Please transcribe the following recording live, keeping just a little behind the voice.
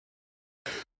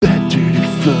Back to the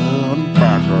fun,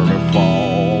 back to the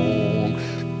phone.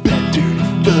 Back to the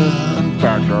fun,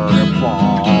 back to the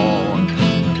phone.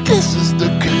 This is the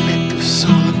collective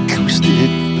soul acoustic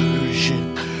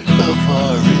version of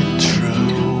our intro.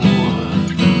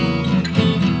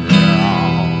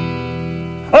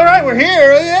 Yeah. Alright, we're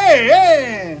here! Hey,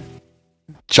 hey!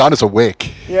 John is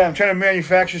awake. Yeah, I'm trying to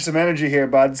manufacture some energy here,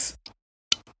 buds.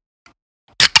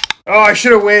 Oh, I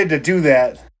should have waited to do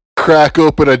that. Crack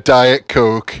open a Diet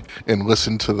Coke and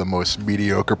listen to the most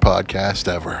mediocre podcast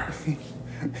ever.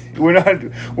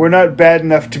 We're not bad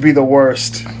enough to be the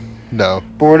worst. No.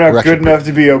 But we're not good enough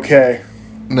to be okay.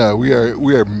 No, we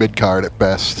are mid-card at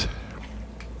best.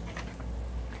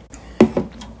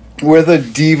 We're the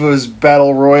Divas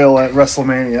Battle Royal at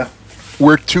WrestleMania.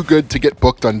 We're too good to get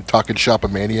booked on Talkin'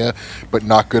 Shop-A-Mania, but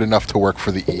not good enough to work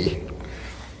for the E.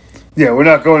 Yeah, we're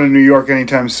not going to New York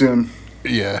anytime soon.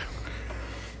 Yeah.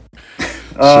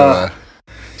 So,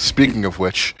 speaking of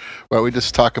which, why don't we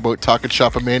just talk about Talkin'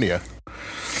 Shop-A-Mania?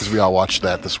 Because we all watched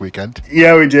that this weekend.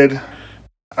 Yeah, we did.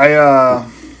 Alright,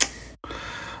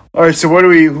 so where do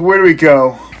we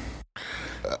go?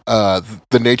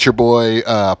 The Nature Boy,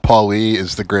 Paul Lee,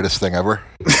 is the greatest thing ever.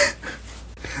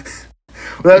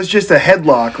 Well, that was just a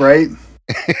headlock, right?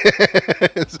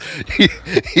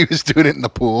 he was doing it in the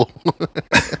pool.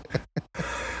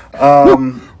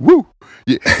 Woo!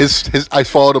 Yeah, his I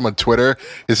followed him on Twitter.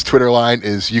 His Twitter line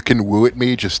is, "You can woo at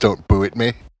me, just don't boo at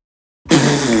me."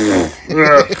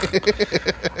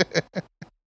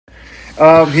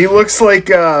 He looks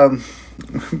like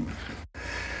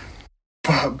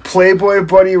Playboy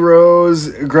Buddy Rose,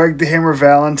 Greg the Hammer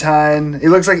Valentine. He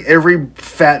looks like every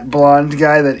fat blonde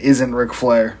guy that isn't Ric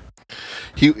Flair.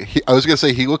 I was gonna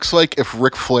say he looks like if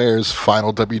Ric Flair's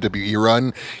final WWE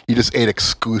run, he just ate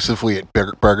exclusively at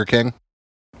Burger King.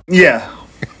 Yeah,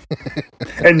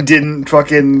 and didn't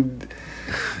fucking.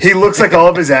 He looks like all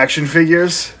of his action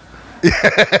figures.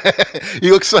 Yeah. He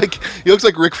looks like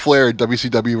Ric Flair at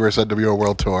WCW vs NWO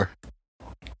World Tour.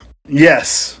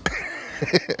 Yes.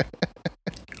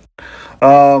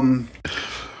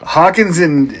 Hawkins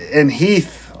and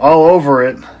Heath all over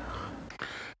it.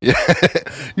 Yeah.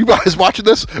 You guys watching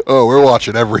this? Oh, we're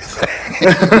watching everything.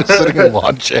 Sitting in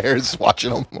lawn chairs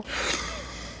watching them.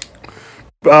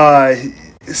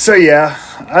 So yeah,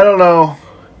 I don't know.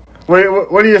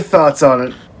 What are your thoughts on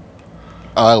it?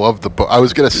 I love the book. I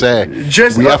was gonna say,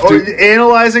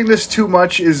 analyzing this too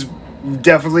much is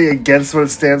definitely against what it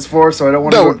stands for, so I don't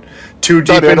want to go too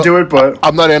deep into it, but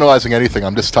I'm not analyzing anything.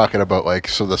 I'm just talking about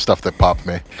some of the stuff that popped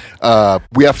me.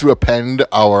 We have to append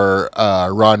our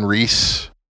Ron Reese.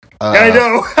 I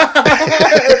know.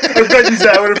 I'm glad you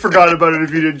said. I would have forgotten about it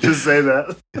if you didn't just say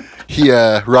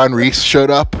that. Ron Reese showed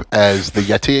up as the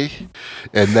Yeti,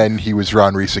 and then he was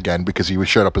Ron Reese again because he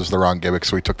showed up as the wrong gimmick,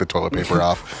 so he took the toilet paper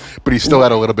off. But he still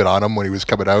had a little bit on him when he was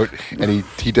coming out, and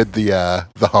he did the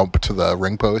hump to the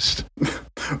ring post.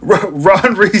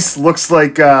 Ron Reese looks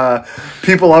like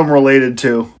people I'm related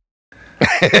to.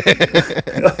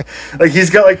 Like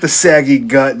he's got the saggy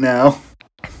gut now.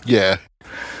 Yeah.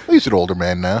 He's an older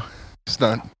man now. It's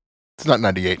not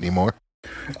 98 anymore.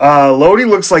 Lodi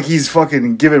looks like he's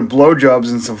fucking giving blowjobs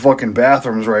in some fucking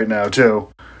bathrooms right now too.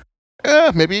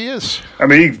 Maybe he is. I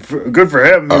mean, good for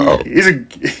him. He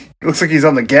looks like he's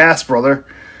on the gas, brother.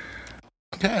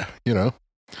 Yeah,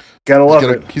 gotta love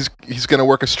it. He's gonna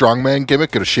work a strongman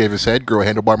gimmick, gonna shave his head, grow a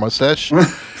handlebar mustache,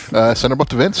 send him up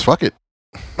to Vince. Fuck it.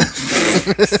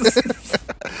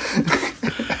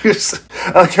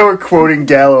 I like how we're quoting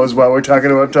Gallows while we're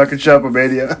talking about Talkin'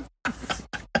 Shop-A-Mania.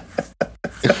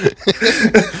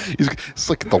 It's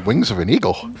like the wings of an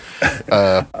eagle.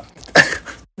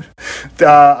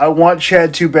 I want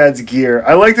Chad Too Bad's gear.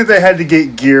 I like that they had to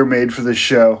get gear made for this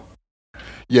show.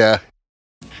 Yeah.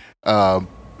 I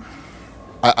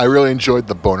really enjoyed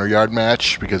the Boneyard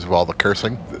match because of all the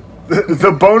cursing.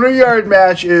 The Boneyard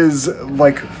match is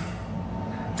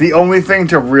the only thing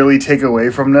to really take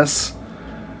away from this.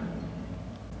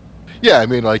 Yeah, I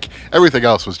mean, everything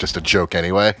else was just a joke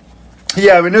anyway.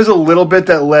 Yeah, I mean, there's a little bit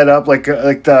that led up, like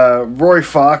the Roy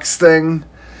Fox thing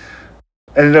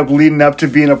ended up leading up to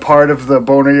being a part of the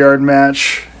Boneyard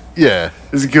match. Yeah.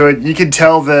 It's good. You can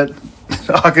tell that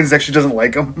Hawkins actually doesn't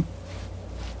like him.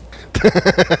 The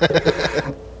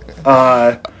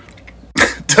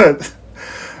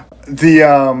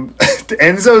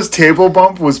Enzo's table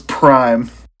bump was prime.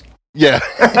 Yeah.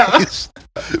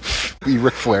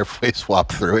 Ric Flair face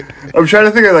swap through it. I'm trying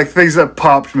to think of things that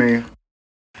popped me.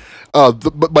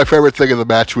 But my favorite thing in the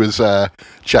match was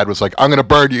Chad was like, "I'm gonna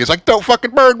burn you." He's like, "Don't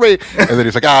fucking burn me!" And then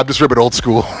he's like, "I'm just ripping old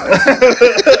school."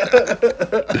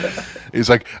 He's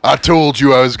like, "I told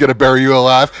you I was gonna bury you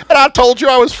alive, and I told you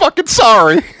I was fucking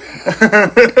sorry."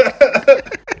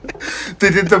 They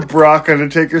did the Brock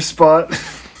Undertaker spot.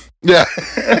 Yeah.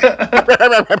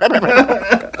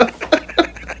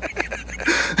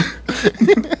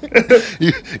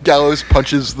 Gallows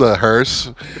punches the hearse,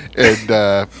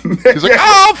 and he's like,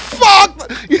 "Oh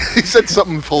fuck!" He said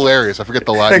something hilarious. I forget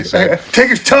the line he said.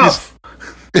 Taker's tough.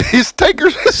 He's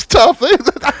Taker's is tough.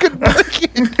 I can break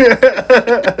it.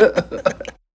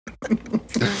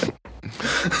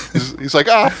 He's like,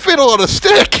 "Ah, fiddle on a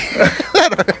stick."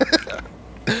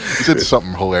 He said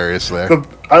something hilarious there.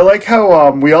 I like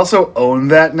how we also own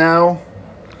that now.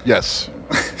 Yes.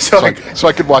 So I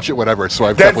could watch it whenever. So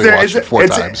I've definitely watched it 4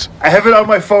 times. I have it on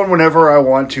my phone whenever I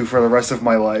want to for the rest of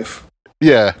my life.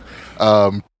 Yeah.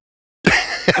 I've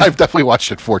definitely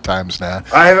watched it 4 times now.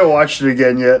 I haven't watched it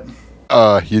again yet.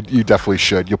 You definitely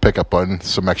should. You'll pick up on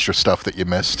some extra stuff that you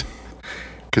missed.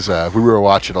 Because we were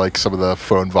watching, like, some of the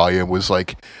phone volume was,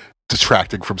 like,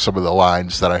 distracting from some of the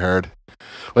lines that I heard.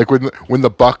 Like, when the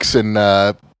Bucks and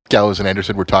Gallows and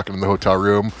Anderson were talking in the hotel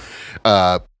room,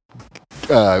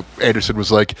 Anderson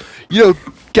was like,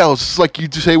 Gallows, it's like you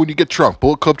say when you get drunk,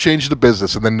 Bullet Club changed the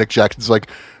business. And then Nick Jackson's like,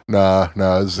 nah,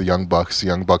 this is the Young Bucks. The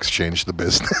Young Bucks changed the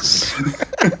business.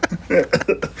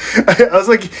 I was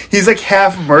like, he's like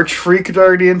half merch freak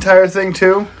during the entire thing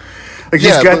too. Like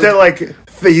he's got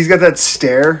that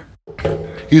stare.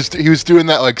 He was doing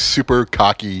that like super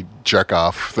cocky jerk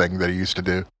off thing that he used to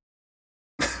do.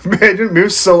 Man, it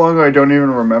moves so long ago I don't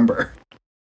even remember.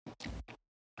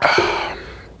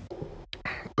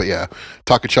 But yeah,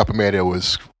 Taco Choppa Mania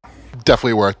was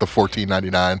definitely worth the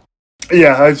 $14.99.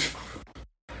 Yeah,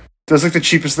 that's like the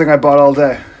cheapest thing I bought all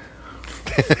day.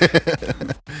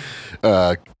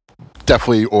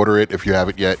 Definitely order it if you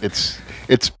haven't yet.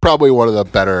 It's probably one of the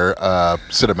better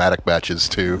cinematic matches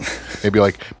too. Maybe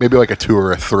like a 2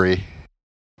 or a 3.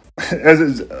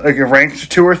 Like a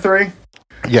ranked 2 or 3.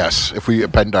 Yes, if we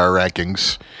append our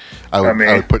rankings, I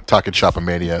would put Taco Choppa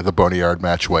Mania, the Boneyard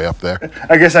match, way up there.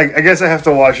 I guess I have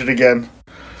to watch it again.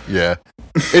 Yeah,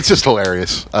 it's just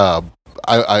hilarious. I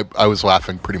was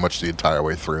laughing pretty much the entire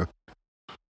way through.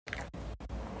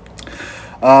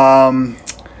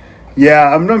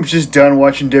 Yeah, I'm just done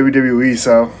watching WWE.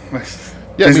 So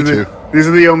yeah, me too. These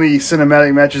are the only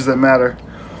cinematic matches that matter.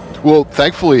 Well,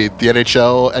 thankfully, the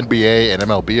NHL, NBA, and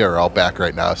MLB are all back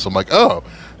right now. So I'm like, oh,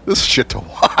 this is shit to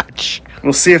watch.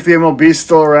 We'll see if the MLB is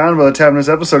still around by the time this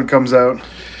episode comes out.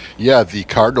 Yeah, the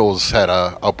Cardinals had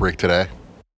a outbreak today.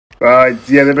 Yeah,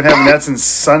 they've been having that since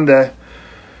Sunday.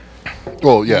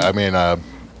 Well, yeah, I mean,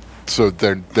 so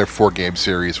their 4-game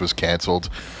series was canceled.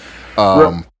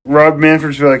 Rob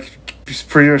Manfred's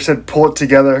pretty much said, pull it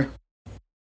together,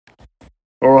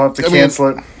 or we'll have to cancel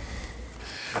it.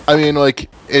 I mean, like,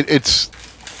 it's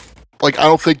like, I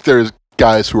don't think there's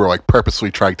guys who are like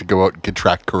purposely trying to go out and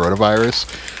contract coronavirus,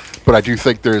 but I do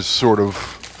think there's sort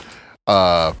of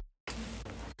I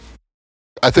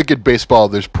think in baseball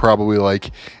there's probably like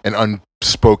an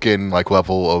unspoken like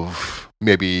level of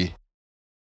maybe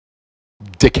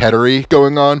dickheadery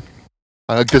going on.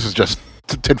 This is just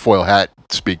tinfoil hat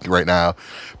speaking right now,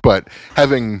 but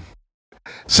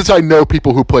since I know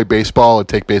people who play baseball and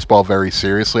take baseball very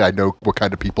seriously, I know what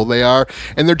kind of people they are,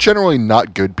 and they're generally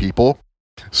not good people.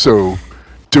 So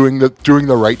doing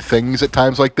the right things at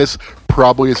times like this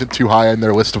probably isn't too high on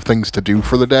their list of things to do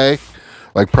for the day.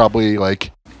 Like probably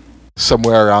like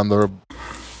somewhere around the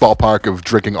ballpark of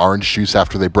drinking orange juice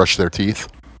after they brush their teeth.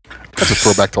 That's a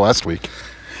throwback to last week.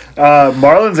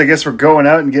 Marlins, I guess, were going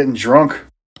out and getting drunk.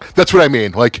 That's what I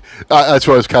mean. Like, that's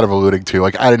what I was kind of alluding to.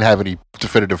 Like, I didn't have any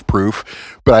definitive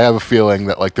proof, but I have a feeling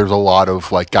that, like, there's a lot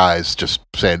of, like, guys just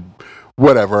saying,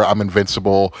 whatever, I'm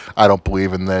invincible. I don't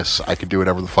believe in this. I can do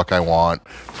whatever the fuck I want.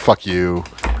 Fuck you.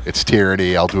 It's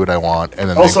tyranny. I'll do what I want. And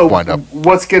then also, they wind up.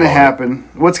 What's going to happen?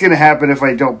 What's going to happen if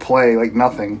I don't play? Like,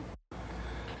 nothing.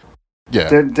 Yeah.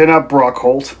 They're not Brock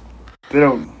Holt.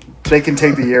 They can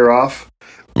take the year off.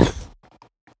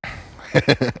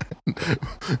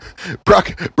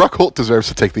 Brock Holt deserves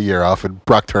to take the year off, and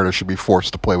Brock Turner should be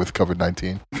forced to play with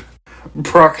COVID-19.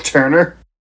 Brock Turner?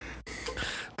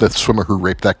 The swimmer who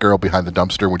raped that girl behind the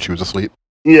dumpster when she was asleep?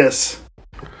 Yes.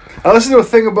 I listened to a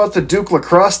thing about the Duke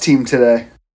lacrosse team today.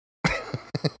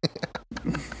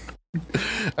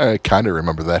 I kind of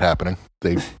remember that happening.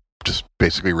 They just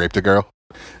basically raped a girl.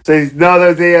 That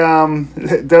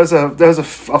was a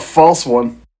false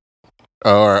one.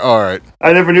 Oh, all right.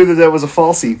 I never knew that was a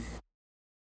falsie.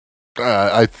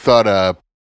 I thought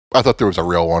I thought there was a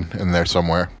real one in there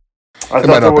somewhere. I It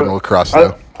might not have been lacrosse,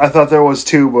 though. I thought there was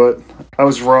too, but I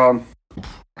was wrong.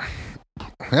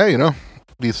 Yeah, you know,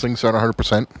 these things aren't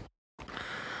 100%.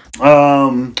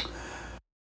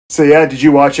 So yeah, did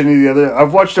you watch any of the other?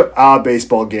 I've watched a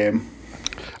baseball game.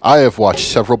 I have watched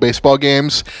several baseball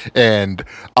games, and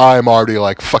I'm already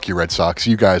like, fuck you, Red Sox.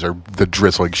 You guys are the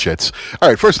drizzling shits. All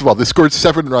right, first of all, they scored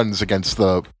 7 runs against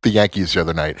the Yankees the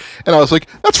other night, and I was like,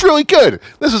 that's really good.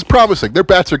 This is promising. Their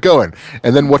bats are going.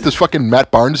 And then what does fucking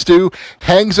Matt Barnes do?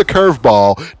 Hangs a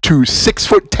curveball to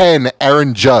 6'10"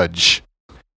 Aaron Judge.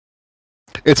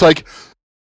 It's like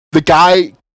the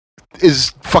guy is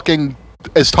fucking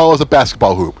as tall as a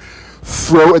basketball hoop.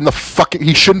 Throw in the fucking...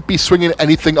 He shouldn't be swinging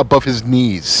anything above his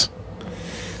knees.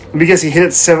 Because he hit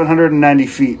it 790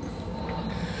 feet.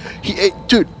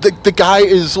 Dude, the guy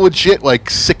is legit like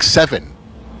 6'7".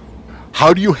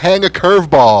 How do you hang a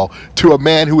curveball to a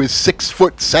man who is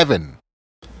 6'7"?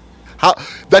 How?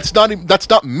 That's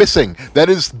not missing. That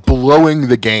is blowing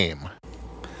the game.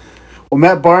 Well,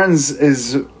 Matt Barnes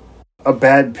is a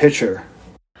bad pitcher.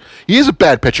 He is a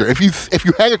bad pitcher. If you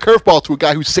hang a curveball to a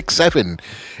guy who's 6'7"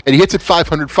 and he hits it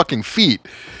 500 fucking feet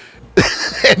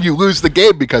and you lose the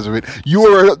game because of it, you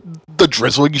are the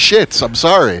drizzling shits. I'm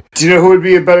sorry. Do you know who would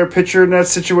be a better pitcher in that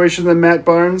situation than Matt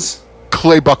Barnes?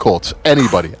 Clay Buchholz.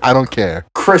 Anybody. I don't care.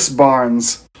 Chris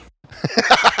Barnes.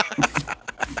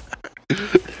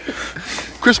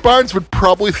 Chris Barnes would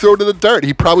probably throw to the dirt.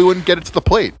 He probably wouldn't get it to the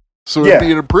plate. So it'd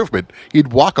be an improvement.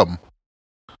 He'd walk him.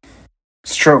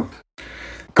 It's true.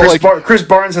 Chris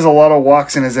Barnes has a lot of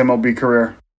walks in his MLB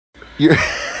career.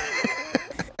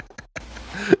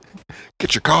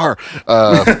 Get your car.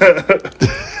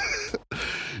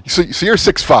 So you're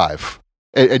 6'5",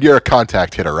 and you're a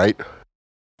contact hitter, right?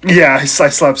 Yeah, I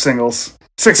slap singles.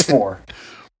 6'4".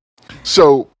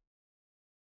 So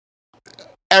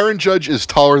Aaron Judge is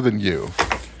taller than you,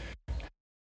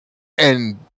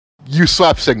 and you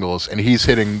slap singles, and he's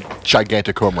hitting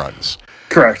gigantic home runs.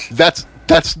 Correct. That's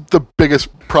the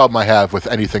biggest problem I have with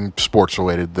anything sports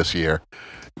related this year,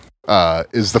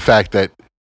 is the fact that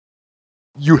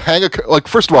you hang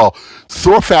first of all,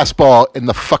 throw a fastball in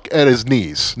the fuck at his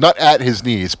knees, not at his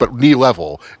knees, but knee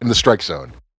level in the strike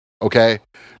zone. Okay,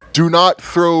 do not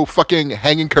throw fucking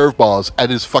hanging curveballs at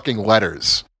his fucking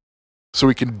letters, so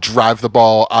he can drive the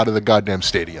ball out of the goddamn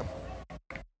stadium.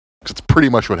 Because it's pretty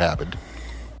much what happened.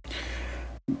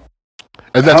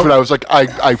 And that's when I was like,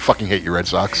 I fucking hate you, Red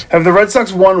Sox. Have the Red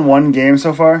Sox won one game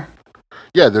so far?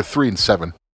 Yeah, they're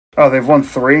 3-7. Oh, they've won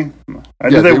 3? I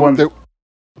knew they won.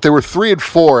 They were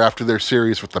 3-4 after their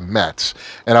series with the Mets,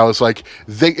 and I was like,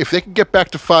 if they can get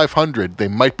back to 500, they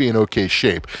might be in okay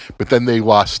shape. But then they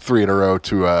lost 3 in a row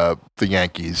to the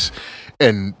Yankees,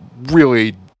 and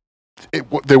really,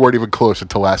 they weren't even close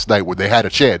until last night when they had a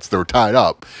chance. They were tied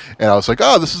up, and I was like,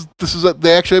 oh, this is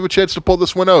they actually have a chance to pull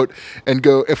this one out and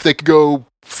go. If they could go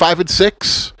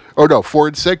 5-6, or no,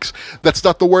 4-6, that's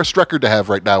not the worst record to have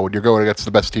right now when you're going against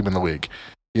the best team in the league.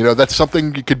 You know, that's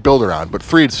something you could build around. But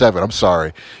 3-7, I'm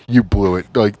sorry, you blew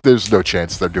it. Like, there's no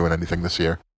chance they're doing anything this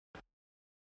year.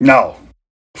 No,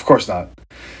 of course not.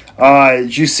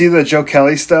 Did you see the Joe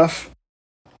Kelly stuff?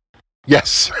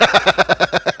 Yes.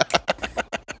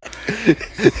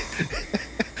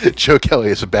 Joe Kelly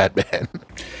is a bad man.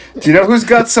 Do you know who's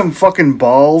got some fucking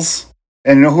balls?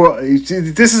 And you know who?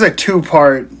 This is a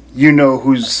 2-part. You know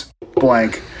who's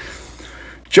blank.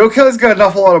 Joe Kelly's got an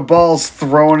awful lot of balls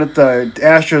thrown at the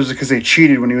Astros because they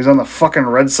cheated when he was on the fucking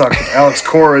Red Sox with Alex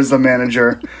Cora as the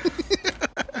manager.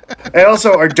 And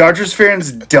also, are Dodgers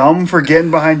fans dumb for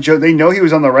getting behind Joe? They know he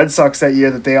was on the Red Sox that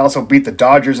year, that they also beat the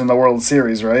Dodgers in the World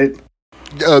Series, right?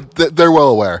 They're well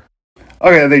aware.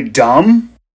 Okay, are they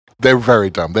dumb? They're very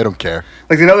dumb. They don't care.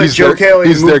 Like, they know that Joe Kelly...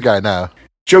 He's their guy now.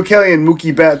 Joe Kelly and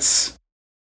Mookie Betts,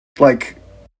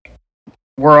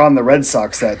 were on the Red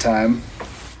Sox that time.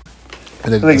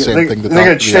 And then the same thing. They're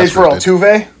going to trade for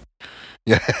Altuve?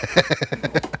 Yeah.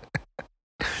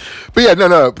 But yeah,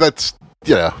 no, that's,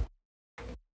 I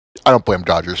don't blame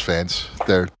Dodgers fans.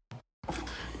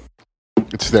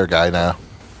 It's their guy now.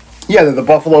 Yeah, they're the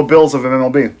Buffalo Bills of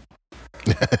MLB.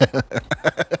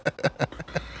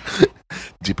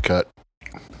 Deep cut.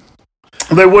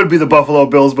 They would be the Buffalo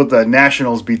Bills, but the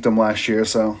Nationals beat them last year,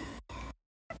 so.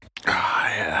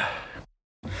 Yeah.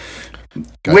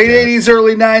 Late 80s,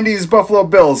 early 90s Buffalo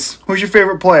Bills. Who's your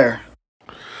favorite player?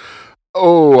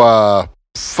 Oh,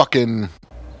 fucking...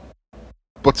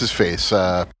 What's his face?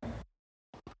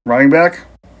 Running back?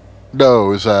 No, it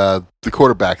was the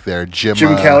quarterback there, Jim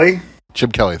Kelly?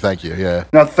 Jim Kelly, thank you, yeah.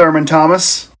 Not Thurman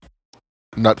Thomas?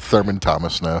 Not Thurman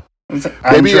Thomas, no.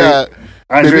 Andre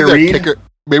maybe Reed?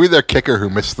 Maybe their kicker who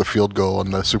missed the field goal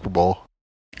in the Super Bowl.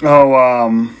 Oh, I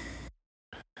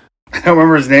don't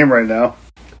remember his name right now.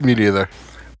 Me neither.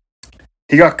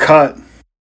 He got cut.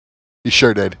 He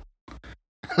sure did.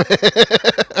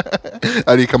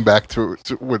 How do you come back to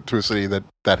a city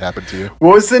that happened to you?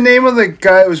 What was the name of the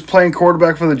guy who was playing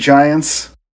quarterback for the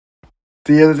Giants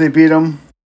the year that they beat him?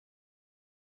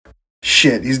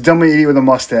 Shit, he's a dumb idiot with a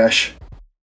mustache.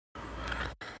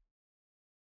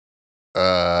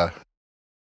 Was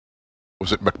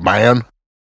it McMahon?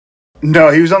 No,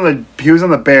 he was on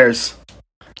the Bears.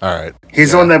 All right.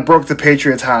 He's the one that broke the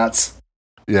Patriots' hearts.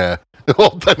 Yeah.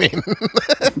 Well, I mean,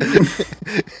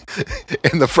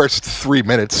 in the first 3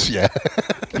 minutes, yeah.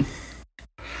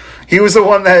 He was the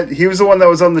one that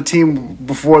was on the team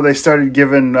before they started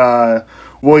giving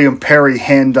William Perry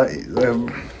hand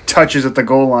touches at the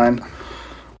goal line.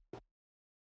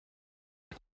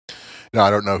 No, I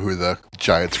don't know who the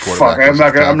Giants quarterback Fuck, was.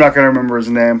 I'm not gonna remember his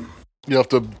name. You'll have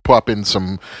to pop in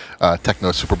some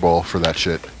Techno Super Bowl for that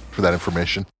shit, for that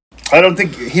information. I don't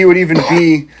think he would even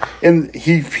be in.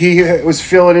 He was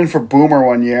filling in for Boomer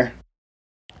one year.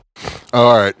 Oh,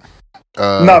 all right.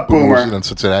 Not Boomer. Was in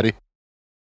Cincinnati?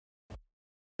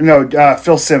 No,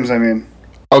 Phil Simms, I mean.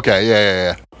 Okay,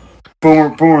 yeah.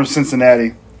 Boomer was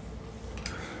Cincinnati.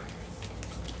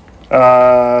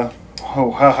 How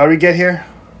do we get here?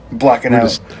 Blacking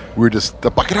out. We're just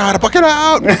buck it out.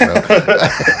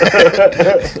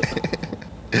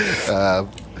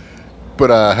 But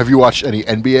have you watched any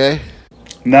NBA?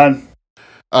 None.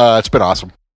 It's been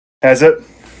awesome. Has it?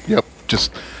 Yep.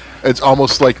 Just it's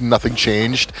almost like nothing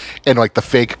changed, and like the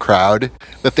fake crowd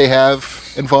that they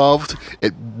have involved,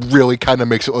 it really kind of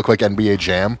makes it look like NBA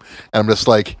Jam. And I'm just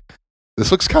like,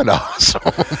 this looks kind of awesome.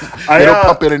 They don't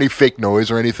pump in any fake noise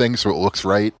or anything, so it looks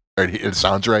right or it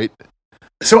sounds right.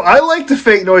 So I like the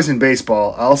fake noise in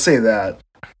baseball. I'll say that.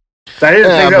 I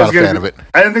didn't think I'm that not was a gonna fan be, of it.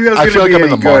 I didn't think that was I going feel to like be I'm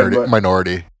in any the good.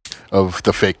 minority of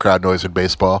the fake crowd noise in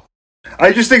baseball.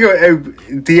 I just think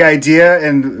the idea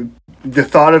and the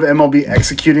thought of MLB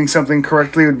executing something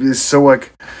correctly is so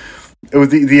like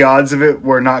the odds of it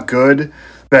were not good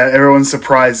that everyone's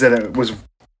surprised that it was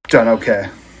done okay.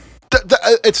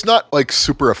 It's not like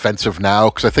super offensive now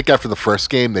because I think after the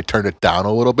first game they turned it down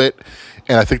a little bit,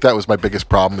 and I think that was my biggest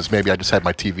problem is maybe I just had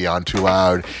my TV on too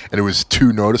loud and it was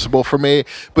too noticeable for me.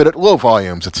 But at low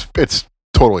volumes, it's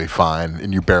totally fine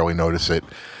and you barely notice it.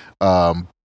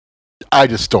 I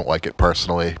just don't like it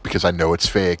personally because I know it's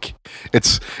fake.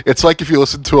 It's like if you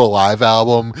listen to a live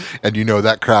album and you know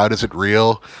that crowd isn't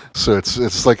real, so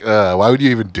it's like why would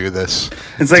you even do this?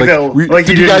 It's like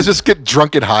did you guys just get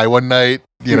drunk and high one night?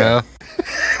 You know?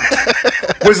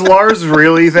 Was Lars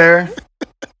really there?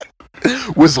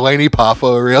 Was Laney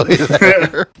Poffo really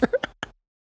there?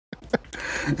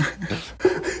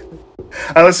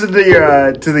 I listened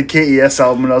to the KES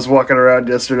album when I was walking around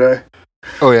yesterday.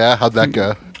 Oh yeah, how'd that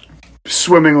go?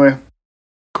 Swimmingly.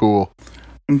 Cool.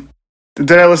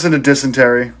 Then I listened to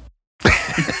Dysentery.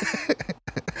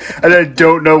 And I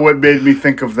don't know what made me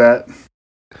think of that.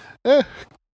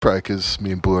 Probably because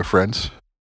me and Blue are friends.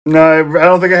 No, I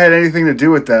don't think I had anything to do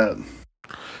with that.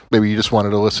 Maybe you just wanted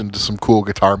to listen to some cool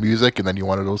guitar music, and then you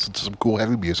wanted to listen to some cool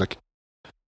heavy music.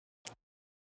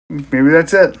 Maybe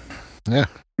that's it. Yeah.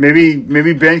 Maybe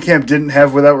Bandcamp didn't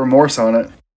have Without Remorse on it.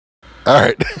 All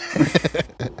right.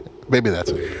 Maybe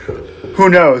that's it. Who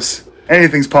knows?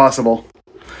 Anything's possible.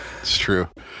 It's true.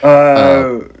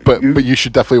 But you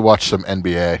should definitely watch some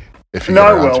NBA if you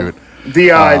get around to it.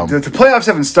 The playoffs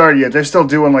haven't started yet. They're still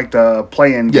doing like the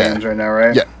play-in games right now,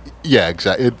 right? Yeah,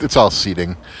 exactly. It's all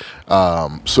seeding.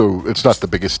 So it's not the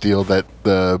biggest deal that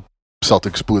the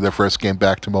Celtics blew their first game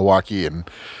back to Milwaukee in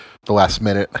the last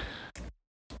minute.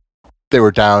 They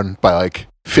were down by like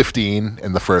 15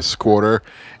 in the first quarter,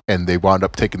 and they wound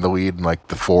up taking the lead in like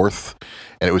the fourth,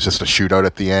 and it was just a shootout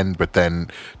at the end. But then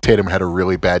Tatum had a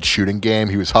really bad shooting game.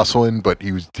 He was hustling, but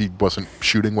he wasn't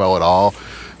shooting well at all.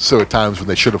 So at times when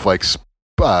they should have like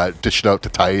dished out to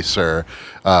Tice or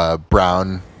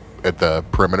Brown at the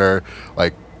perimeter,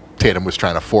 like Tatum was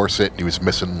trying to force it and he was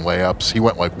missing layups. He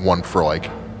went like 1 for like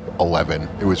 11.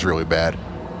 It was really bad.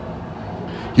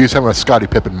 He was having a Scottie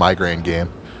Pippen migraine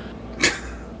game.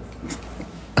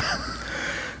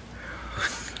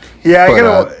 Yeah, I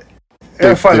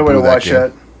gotta find a way to watch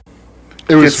that.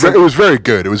 It was very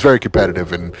good. It was very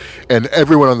competitive, and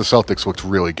everyone on the Celtics looked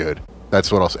really good.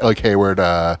 That's what I'll say. Like Hayward,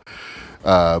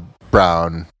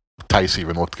 Brown, Tice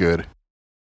even looked good.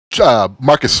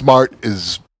 Marcus Smart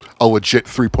is a legit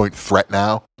 3-point threat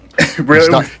now.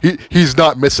 Really? He's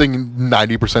not missing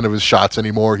 90% of his shots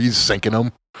anymore. He's sinking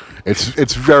them.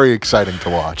 It's very exciting to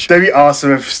watch. That'd be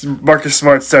awesome if Marcus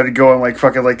Smart started going like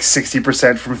fucking like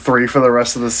 60% from three for the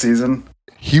rest of the season.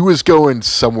 He was going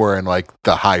somewhere in like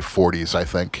the high 40s, I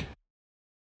think.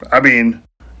 I mean,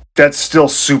 that's still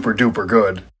super duper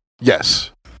good.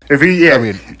 Yes.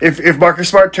 If Marcus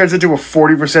Smart turns into a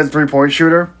 40% 3-point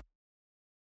shooter,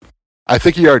 I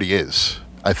think he already is.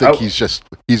 I think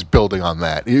he's building on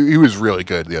that. He was really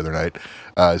good the other night.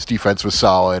 His defense was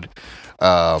solid,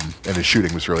 and his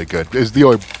shooting was really good. The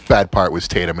only bad part was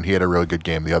Tatum, and he had a really good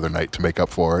game the other night to make up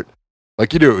for it.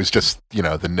 Like, it was just,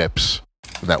 the nips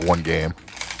in that one game.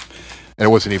 And it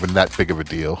wasn't even that big of a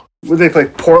deal. Would they play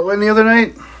Portland the other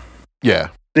night? Yeah.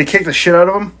 They kicked the shit out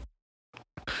of them?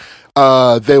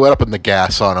 They let up in the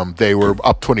gas on them. They were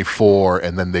up 24,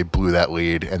 and then they blew that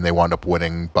lead, and they wound up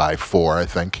winning by 4, I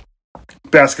think.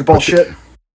 Basketball shit?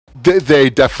 They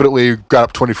definitely got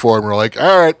up 24 and were like,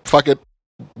 all right, fuck it.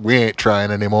 We ain't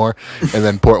trying anymore. And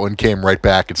then Portland came right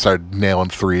back and started nailing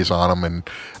threes on them, and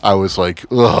I was like,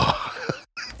 ugh.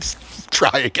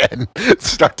 Try again.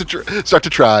 Start to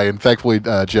try, and thankfully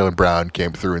Jaylen Brown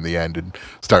came through in the end and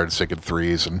started sinking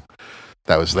threes, and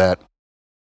that was that.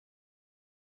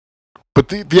 But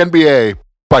the NBA,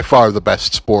 by far the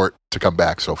best sport to come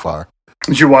back so far.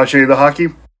 Did you watch any of the hockey?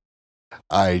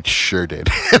 I sure did.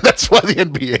 That's why the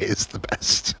NBA is the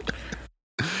best.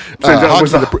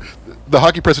 The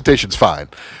hockey presentation's fine.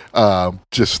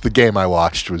 Just the game I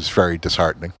watched was very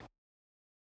disheartening.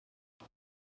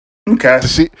 Okay.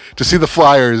 To see the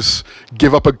Flyers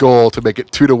give up a goal to make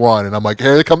it 2-1, and I'm like,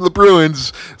 here they come the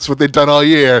Bruins. That's what they've done all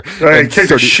year. They kicked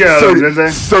the shit out of them, didn't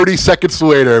they? 30 seconds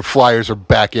later, Flyers are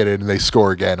back in it, and they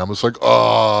score again. I was like,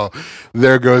 oh,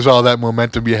 there goes all that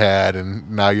momentum you had, and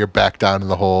now you're back down in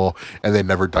the hole, and they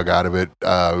never dug out of it.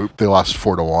 They lost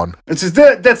 4-1.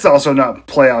 That's also not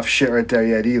playoff shit right there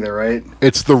yet either, right?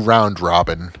 It's the round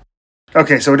robin.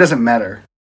 Okay, so it doesn't matter.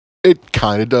 It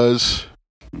kind of does.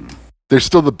 They're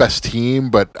still the best team,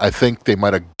 but I think they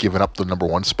might have given up the number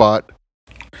 1 spot.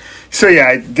 So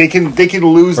yeah, they can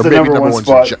lose the number one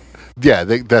spot. Yeah,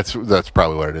 that's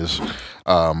probably what it is.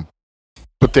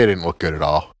 But they didn't look good at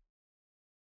all.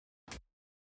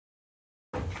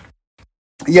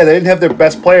 Yeah, they didn't have their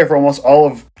best player for almost all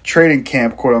of training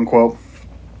camp, quote unquote.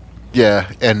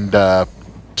 Yeah, and Tuukka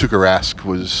Rask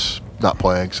was not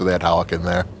playing, so they had Halleck in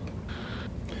there.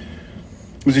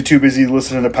 Was he too busy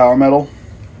listening to power metal?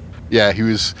 Yeah, he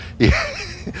was.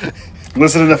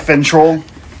 Listening to Fintroll?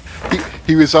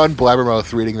 He was on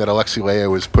Blabbermouth reading that Alexi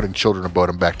Leia was putting Children of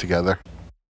Bodom back together.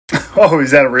 Oh,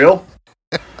 is that real?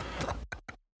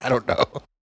 I don't know.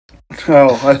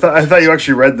 Oh, I thought you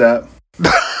actually read that.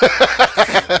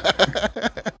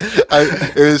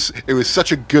 It was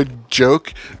such a good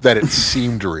joke that it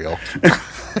seemed real.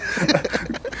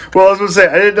 Well, I was going to say,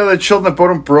 I didn't know that Children of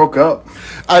Bodom broke up.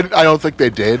 I don't think they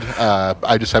did.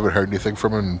 I just haven't heard anything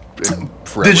from him in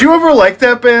forever. Did you ever like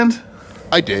that band?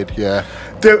 I did, yeah.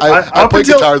 Dude, I play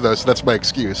guitar, though, so that's my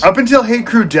excuse. Up until Hate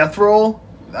Crew Death Roll,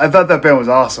 I thought that band was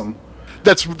awesome.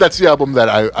 That's the album that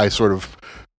I sort of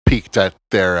peaked at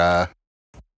their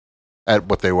at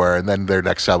what they were, and then their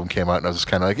next album came out, and I was just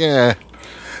kind of like, eh.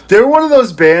 They were one of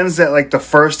those bands that, like, the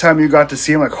first time you got to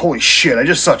see them, like, holy shit, I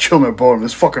just saw Children of Bodom,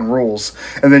 this fucking rules.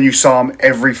 And then you saw them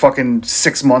every fucking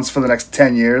 6 months for the next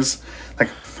 10 years. Like,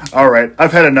 all right,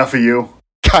 I've had enough of you.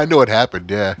 Kind of what happened,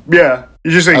 yeah. Yeah,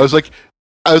 you just like,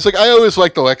 I always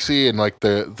liked Alexi and like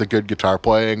the good guitar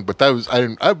playing, but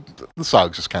the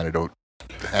songs just kind of don't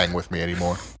hang with me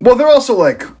anymore. Well, they're also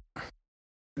like,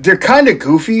 they're kind of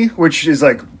goofy, which is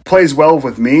like plays well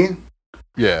with me.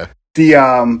 Yeah.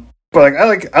 But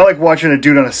like I like watching a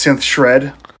dude on a synth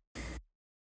shred.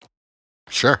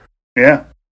 Sure. Yeah.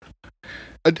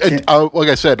 Like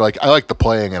I said, like I like the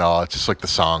playing and all. It's just like the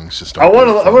songs just. I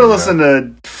want to listen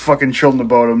to fucking Children of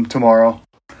Bodom tomorrow.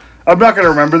 I'm not going to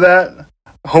remember that.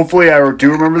 Hopefully, I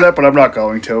do remember that, but I'm not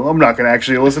going to. I'm not going to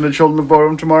actually listen to Children of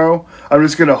Bodom tomorrow. I'm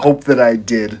just going to hope that I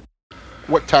did.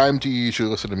 What time do you usually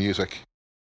listen to music?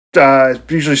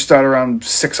 Usually start around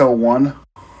 6:01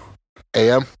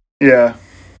 a.m. Yeah.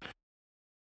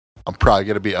 I'm probably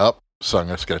going to be up, so I'm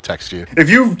just going to text you. If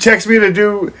you text me to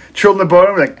do Children of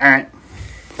Bodom, I'm like,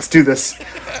 let's do this.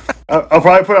 I'll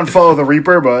probably put on Follow the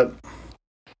Reaper, but...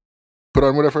 Put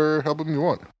on whatever album you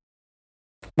want.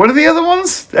 What are the other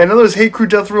ones? I know there's Hate Crew,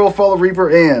 Death Roll, Follow the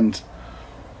Reaper, and...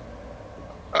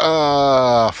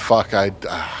 Fuck,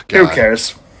 Who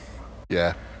cares?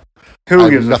 Yeah. Who I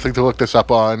gives have nothing to look this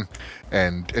up on,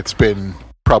 and it's been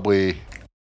probably...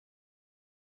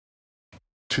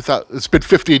 It's been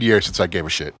 15 years since I gave a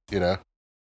shit, you know?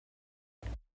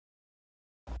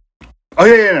 Oh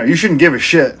yeah, no, you shouldn't give a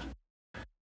shit.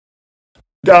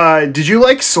 Did you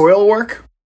like Soil Work?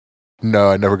 No,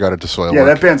 I never got into Soil Yeah,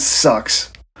 Work. that band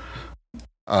sucks.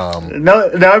 Um, Now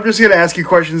I'm just gonna ask you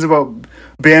questions about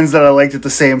bands that I liked at the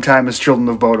same time as Children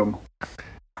of Bodom.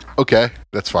 okay,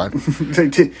 that's fine. So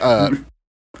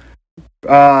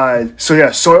yeah,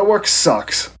 Soilwork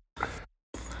sucks.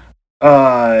 What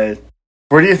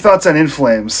are your thoughts on In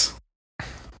Flames?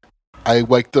 I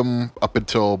liked them up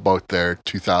until about their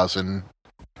 2000.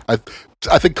 I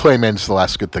think Clayman's the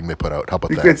last good thing they put out. How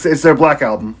about that? It's their Black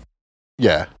album.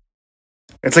 Yeah.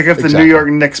 It's like if the Exactly. New York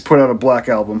Knicks put out a Black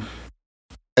album.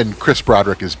 And Chris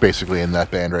Broderick is basically in that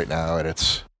band right now,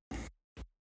 and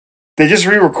They just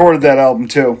re-recorded that album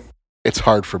too. it's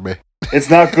hard for me. It's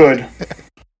not good.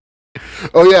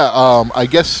 Oh yeah, I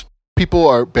guess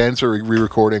bands are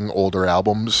re-recording older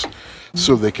albums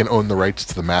so they can own the rights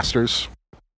to the masters.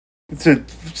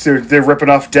 They're ripping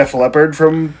off Def Leppard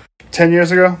from 10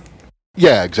 years ago.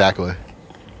 Yeah, exactly.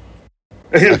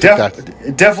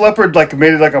 Def Leppard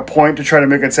made it a point to try to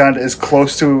make it sound as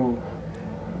close to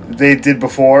they did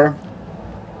before.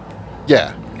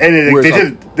 Yeah.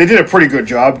 And they did a pretty good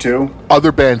job too.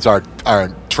 Other bands aren't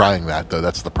trying that though.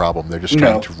 That's the problem. They're just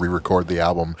trying to re-record the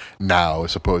album now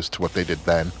as opposed to what they did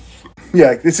then.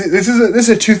 Yeah, this is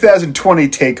a 2020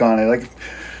 take on it.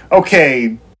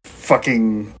 Okay,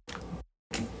 fucking,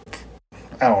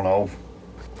 I don't know.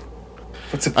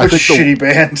 What's a shitty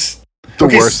band? The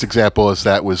worst example is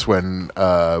that was when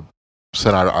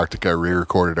Sonata Arctica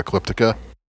re-recorded Ecliptica.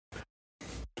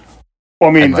 Well,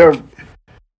 I mean,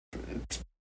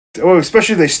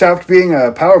 especially they stopped being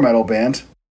a power metal band.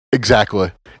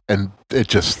 Exactly. And the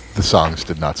songs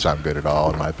did not sound good at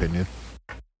all, in my opinion.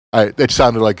 It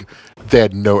sounded like they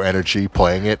had no energy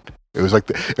playing it. It was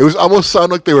almost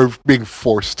sounded like they were being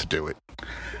forced to do it.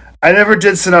 I never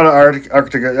did Sonata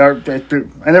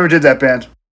Arctica. I never did that band.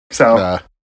 So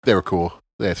they were cool.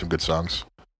 They had some good songs.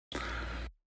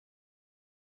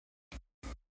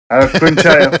 I couldn't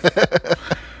tell you.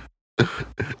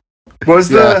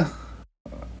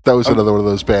 That was another one of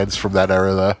those bands from that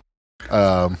era,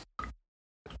 though.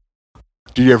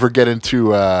 Did you ever get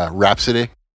into Rhapsody?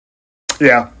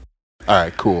 Yeah. All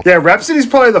right, cool. Yeah, Rhapsody's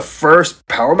probably the first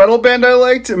power metal band I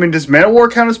liked. I mean, does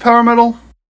Manowar count as power metal?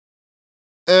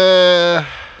 They're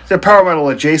power metal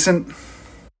adjacent.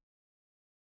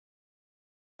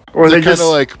 Or they're they just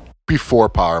kind of before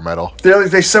power metal.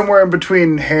 They're somewhere in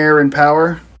between hair and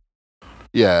power.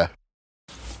 Yeah.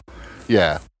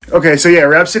 Yeah. Okay, so yeah,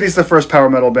 Rhapsody's the first power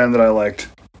metal band that I liked.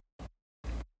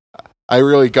 I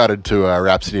really got into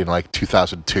Rhapsody in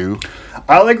 2002.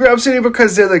 I like Rhapsody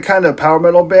because they're the kind of power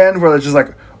metal band where they're just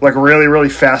like really, really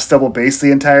fast double bass the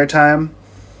entire time.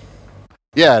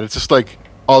 Yeah, and it's just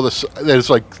all this.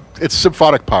 It's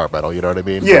symphonic power metal. You know what I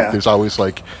mean? Yeah. There's always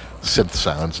synth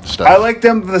sounds and stuff. I like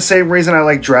them for the same reason I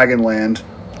like Dragonland.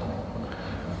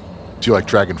 Do you like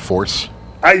Dragon Force?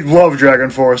 I love Dragon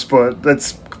Force, but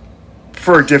that's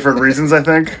for different reasons, I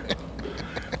think.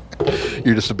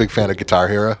 You're just a big fan of Guitar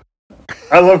Hero?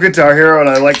 I love Guitar Hero, and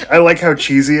I like how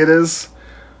cheesy it is.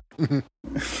 Me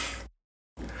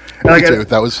too.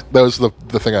 That was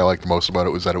the thing I liked most about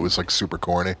it was that it was super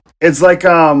corny. It's how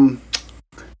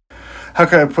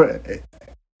can I put it?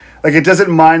 It doesn't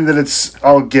mind that it's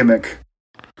all gimmick.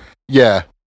 Yeah,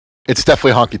 it's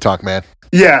definitely Honky Tonk Man.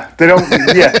 Yeah, they don't.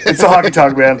 Yeah, it's a Honky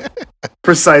Tonk Man,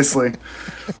 precisely.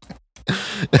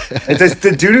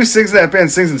 The dude who sings in that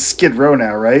band sings in Skid Row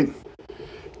now, right?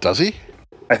 Does he?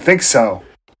 I think so.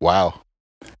 Wow.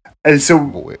 And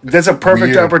so that's a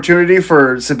perfect opportunity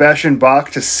for Sebastian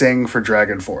Bach to sing for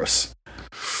Dragon Force.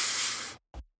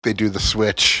 They do the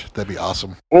switch. That'd be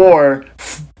awesome. Or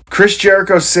Chris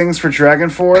Jericho sings for Dragon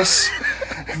Force,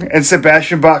 and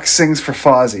Sebastian Bach sings for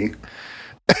Fozzy.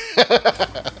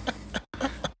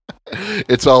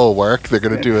 It's all work. They're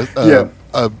going to do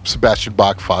a Sebastian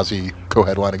Bach Fozzy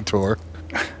co-headlining tour.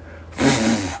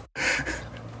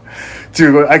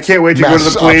 Dude, I can't wait to go to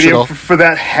the Palladium for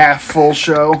that half-full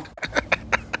show.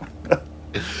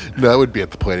 No, that would be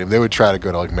at the Palladium. They would try to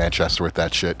go to Manchester with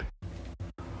that shit.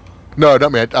 No,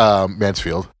 not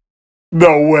Mansfield.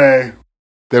 No way.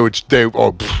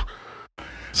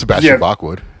 Sebastian Bach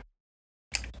would.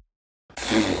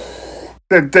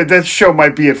 That show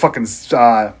might be at fucking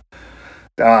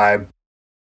I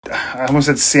almost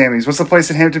said Sammy's. What's the place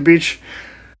in Hampton Beach?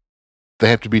 The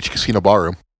Hampton Beach Casino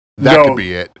Ballroom. That could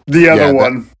be it. The other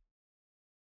one.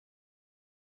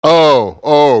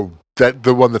 That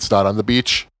the one that's not on the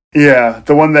beach? Yeah,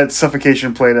 the one that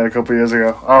Suffocation played at a couple years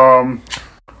ago.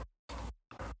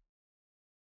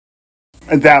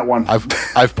 That one.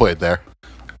 I've played there.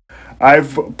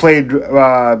 I've played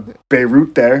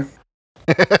Beirut there.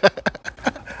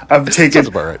 Sounds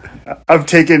about right. I've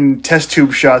taken test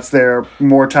tube shots there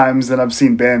more times than I've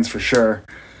seen bands for sure.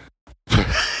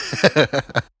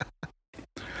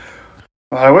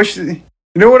 I wish. You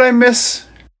know what I miss?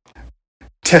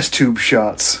 Test tube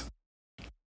shots.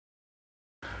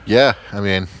 Yeah, I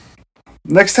mean,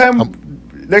 next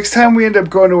time we end up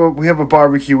going to we have a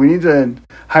barbecue, we need to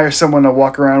hire someone to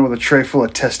walk around with a tray full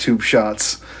of test tube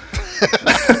shots.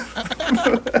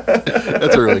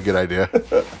 That's a really good idea.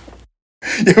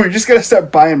 Yeah, we just gotta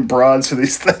start buying broads for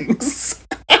these things.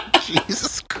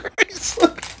 Jesus Christ.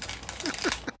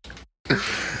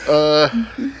 I'll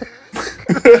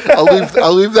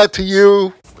leave that to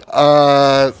you.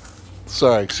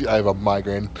 Sorry, I have a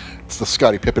migraine. It's the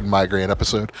Scottie Pippen migraine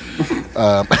episode.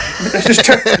 just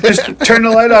turn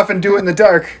the light off and do it in the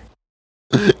dark.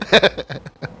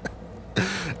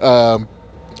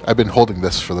 I've been holding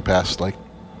this for the past 10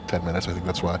 minutes. I think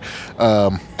that's why.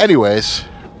 Anyways,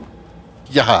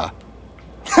 yeah.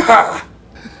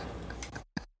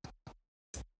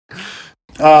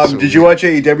 Did you watch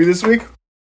AEW this week?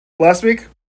 Last week?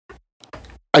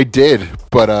 I did,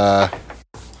 but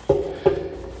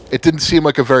it didn't seem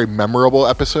like a very memorable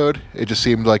episode. It just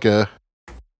seemed like a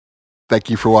thank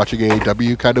you for watching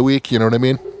AEW kind of week. You know what I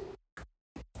mean?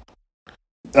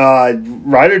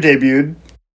 Ryder debuted.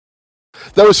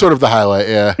 That was sort of the highlight,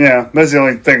 yeah. Yeah, that's the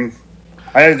only thing.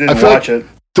 I didn't watch it.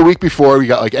 The week before, we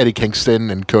got Eddie Kingston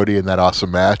and Cody in that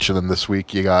awesome match, and then this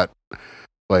week you got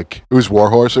it was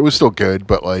Warhorse. It was still good,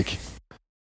 but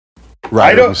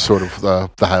Ryder was sort of the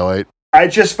highlight. I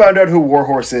just found out who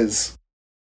Warhorse is.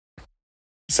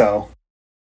 So.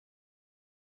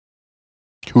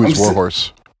 Who is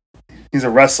Warhorse? He's a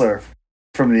wrestler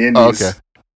from the Indies. Oh, okay.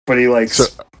 But he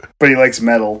likes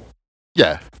metal.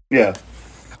 Yeah. Yeah.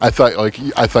 I thought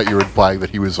you were implying that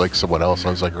he was someone else. I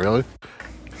was like, really?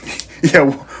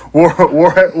 Yeah,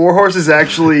 Warhorse is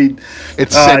actually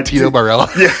it's Santino Marella.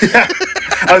 Yeah.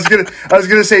 I was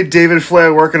gonna say David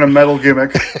Flair working a metal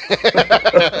gimmick.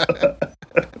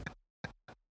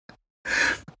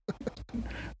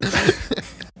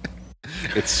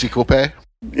 It's sequel pay.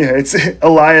 Yeah, it's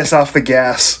Elias off the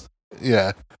gas.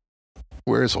 Yeah.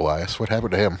 Where is Elias? What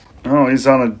happened to him? Oh, he's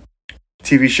on a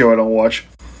TV show I don't watch.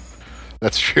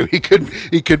 That's true. He could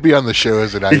be on the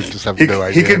shows, and I just have no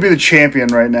idea. He could be the champion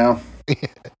right now.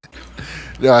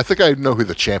 Yeah, I think I know who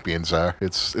the champions are.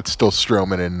 It's still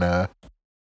Strowman and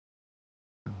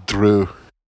Drew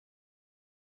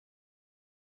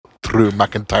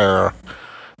McIntyre.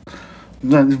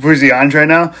 Who's he, Andre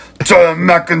now? Drew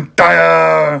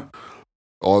McIntyre.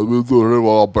 I've been doing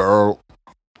all better.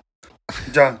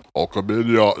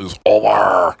 Alchemia is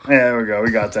over. Yeah, there we go.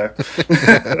 We got there.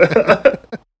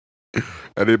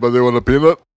 Anybody want a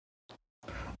peanut?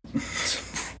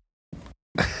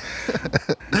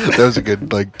 That was a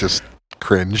good, just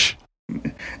cringe.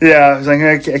 Yeah, I was like,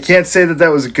 I can't say that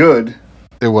was good.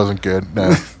 It wasn't good,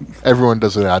 no. Everyone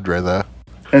does an Andre, though.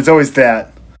 And it's always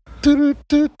that. To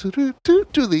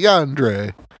the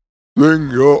Andre. Sing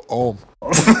your arm.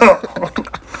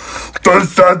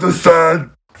 The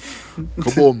sad.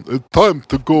 Come on, it's time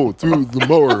to go through the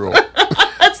Mario.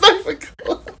 That's not even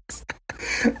close.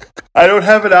 I don't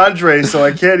have an Andre, so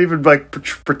I can't even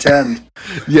pretend.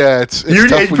 Yeah, it's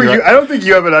tough I don't think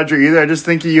you have an Andre either. I just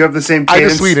think you have the same cadence. I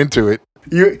just lean into it.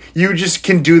 You just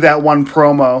can do that one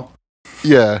promo.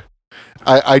 Yeah,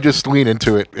 I just lean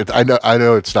into it. I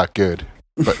know it's not good,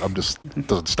 but it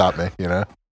doesn't stop me, you know.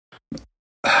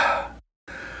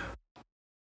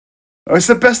 What's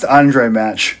the best Andre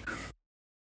match?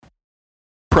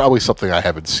 Probably something I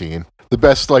haven't seen. The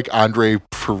best Andre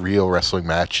for real wrestling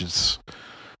matches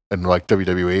in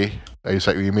WWE. Is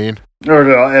that what you mean? Or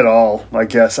at all, I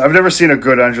guess. I've never seen a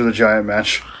good Andre the Giant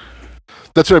match.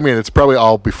 That's what I mean. It's probably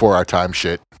all before our time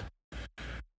shit.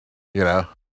 You know?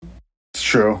 It's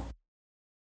true.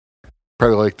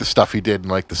 Probably the stuff he did in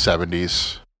the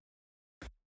 70s.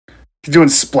 He's doing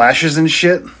splashes and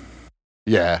shit?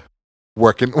 Yeah.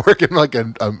 Working like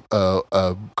a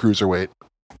cruiserweight.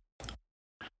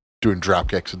 Doing drop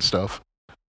kicks and stuff.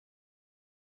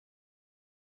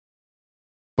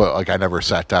 But I never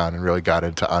sat down and really got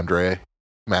into Andre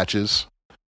matches.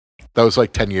 That was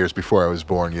 10 years before I was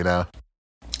born, you know?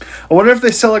 I wonder if they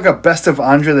sell a best of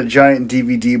Andre the Giant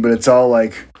DVD, but it's all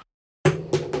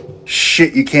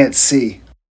shit you can't see.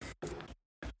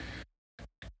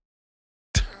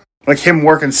 Like him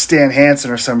working Stan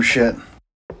Hansen or some shit.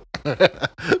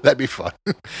 That'd be fun.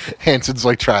 Hansen's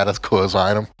trying to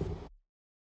clothesline him.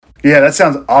 Yeah, that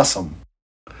sounds awesome.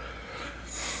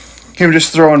 Him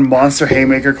just throwing monster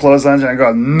haymaker clotheslines and I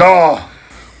go, no!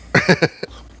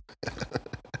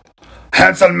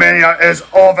 Hanson Mania is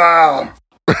over!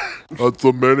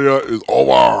 WrestleMania is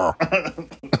over.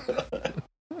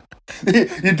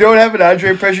 You don't have an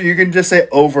Andre impression. You can just say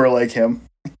over like him.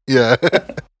 Yeah.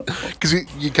 Because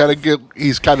you kind of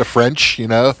he's kind of French, you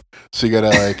know? So you gotta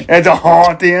like... And the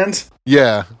at the end?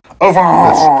 Yeah.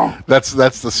 Over. That's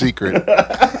the secret.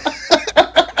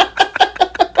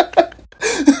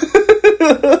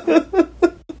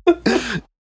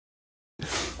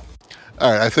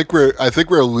 All right, I think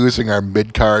we're losing our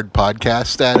mid-card podcast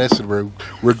status, and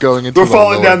we're going into... We're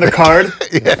falling down the card?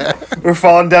 Yeah. We're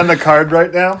falling down the card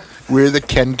right now? We're the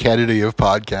Ken Kennedy of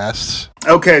podcasts.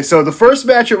 Okay, so the first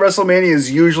match at WrestleMania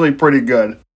is usually pretty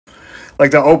good.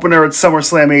 Like the opener at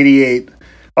SummerSlam 88,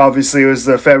 obviously it was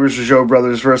the Fabulous Rougeau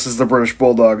brothers versus the British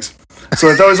Bulldogs. So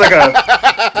it's always like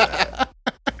a...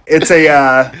 It's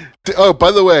a... Oh,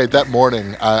 by the way, that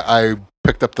morning, I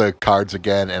picked up the cards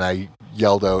again, and I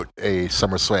yelled out a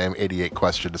SummerSlam 88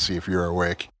 question to see if you were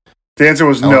awake. The answer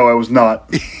was no, I was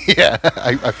not. Yeah,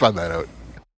 I found that out.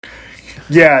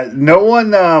 Yeah, no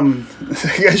one... I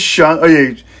guess Sean... Oh,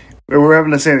 yeah, we were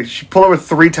having to say... She pulled over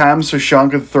 3 times so Sean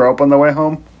could throw up on the way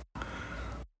home.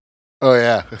 Oh,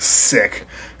 yeah. Sick.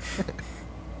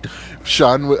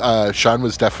 Sean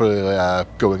was definitely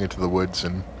going into the woods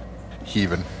and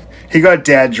heaving. He got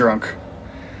dad drunk.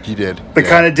 He did. The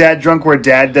kind of dad drunk where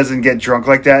dad doesn't get drunk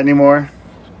like that anymore.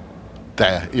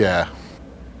 Yeah.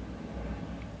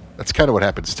 That's kind of what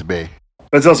happens to me.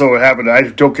 That's also what happened. I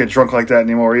don't get drunk like that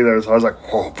anymore either. So I was like,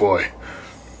 oh boy.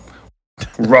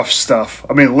 Rough stuff.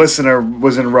 I mean, listener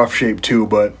was in rough shape too,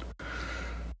 but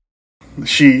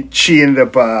she ended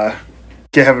up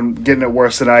getting it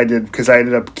worse than I did because I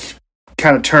ended up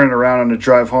kind of turning around on the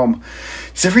drive home.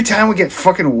 Because every time we get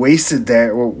fucking wasted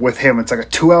there with him, it's like a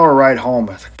 2-hour ride home.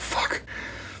 I was like, fuck.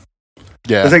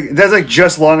 Yeah. That's like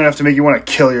just long enough to make you want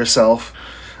to kill yourself.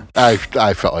 I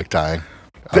felt like dying.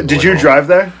 Did you drive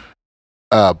there?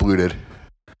 Blue did.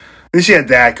 At least you had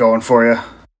that going for you.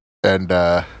 And,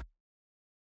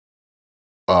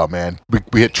 oh man,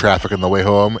 we hit traffic on the way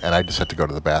home, and I just had to go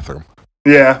to the bathroom.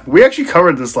 Yeah, we actually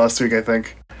covered this last week, I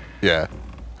think. Yeah.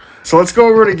 So let's go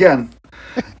over it again.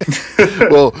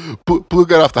 Well, Blue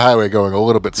got off the highway going a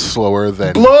little bit slower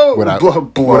than what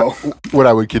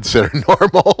I would consider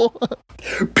normal.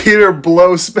 Peter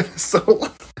Blow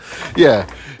so Yeah,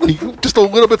 just a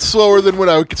little bit slower than what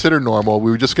I would consider normal.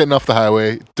 We were just getting off the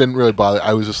highway. Didn't really bother.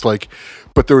 I was just like,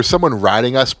 but there was someone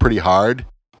riding us pretty hard,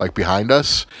 like behind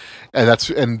us.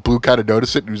 And Blue kind of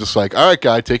noticed it and he was just like, all right,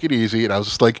 guy, take it easy. And I was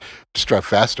just like, just drive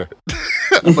faster.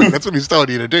 I was like, that's what he's telling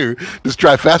you to do. Just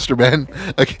drive faster, man.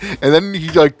 Like, and then he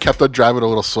like kept on driving a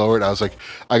little slower and I was like,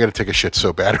 I got to take a shit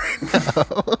so bad right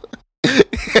now.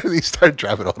 And he started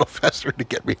driving a little faster to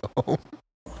get me home.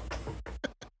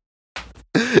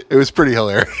 It was pretty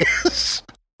hilarious.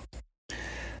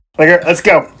 Like, let's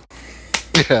go.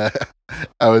 Yeah.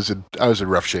 I was in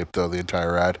rough shape though the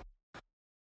entire ride.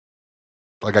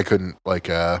 Like I couldn't I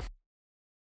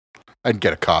didn't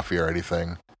get a coffee or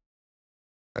anything.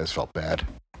 I just felt bad.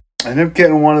 I ended up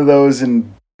getting one of those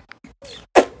in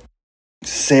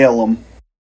Salem.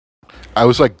 I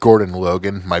was like Gordon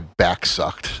Logan. My back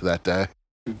sucked that day.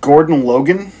 Gordon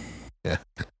Logan? Yeah.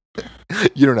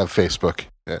 You don't have Facebook,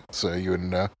 so you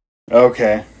wouldn't know.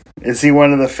 Okay. Is he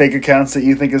one of the fake accounts that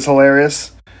you think is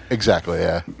hilarious? Exactly,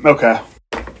 yeah. Okay.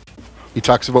 He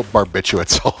talks about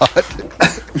barbiturates a lot.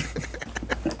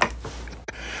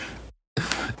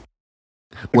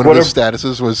 One of his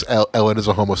statuses was Ellen is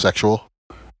a homosexual.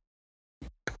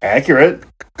 Accurate.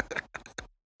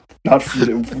 Not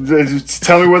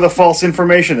tell me where the false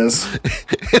information is.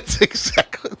 It's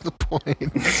exactly the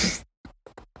point.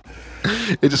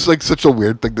 It's just like such a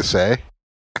weird thing to say.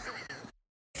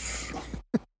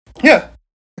 Yeah.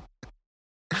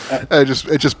 It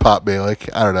just popped me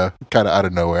like, I don't know, kind of out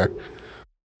of nowhere.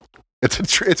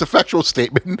 It's a factual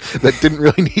statement that didn't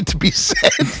really need to be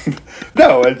said.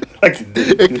 No,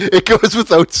 it goes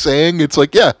without saying. It's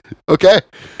like, yeah, okay.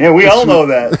 Yeah, we all know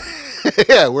that.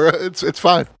 Yeah, it's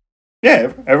fine.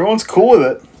 Yeah, everyone's cool with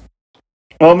it.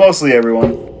 Well, mostly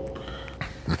everyone.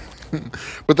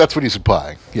 But that's what he's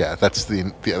implying. Yeah, that's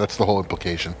the whole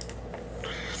implication.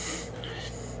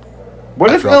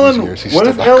 What if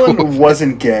Ellen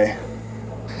wasn't gay?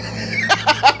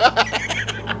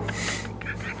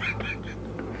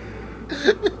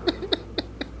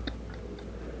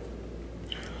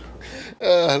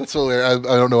 That's hilarious.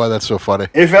 I don't know why that's so funny.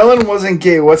 If Ellen wasn't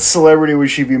gay, what celebrity would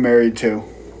she be married to?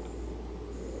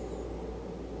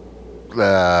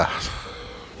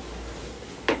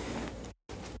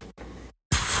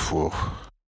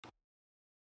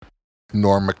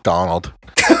 Norm Macdonald.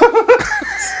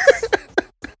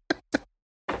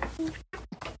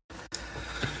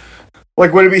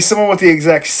 Like, would it be someone with the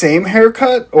exact same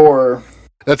haircut, or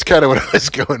That's kind of what I was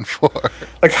going for.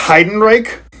 like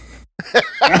Heidenreich?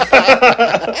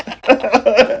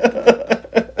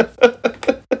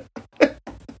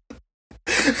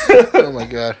 Oh my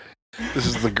god. This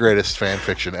is the greatest fan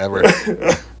fiction ever.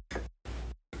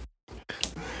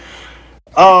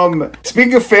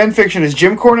 Speaking of fan fiction, is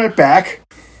Jim Cornette back?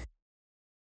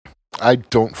 I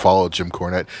don't follow Jim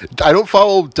Cornette. I don't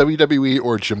follow WWE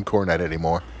or Jim Cornette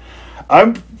anymore.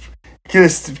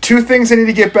 There's two things I need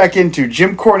to get back into: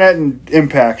 Jim Cornette and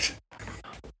Impact.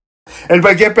 And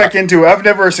by get back into, I've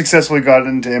never successfully gotten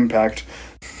into Impact.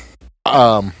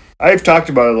 I've talked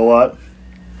about it a lot.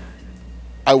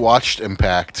 I watched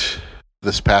Impact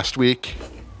this past week,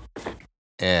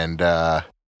 and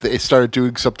they started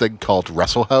doing something called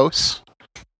Wrestle House,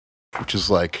 which is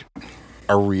like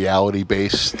a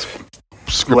reality-based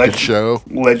scripted show.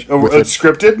 It's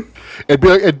scripted? It'd be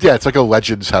like, yeah, it's like a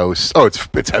Legends House. Oh, it's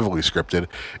heavily scripted.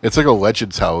 It's like a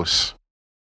Legends House,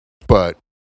 but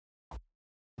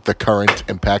the current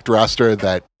Impact roster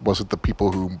that wasn't the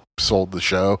people who sold the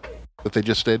show that they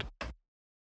just did.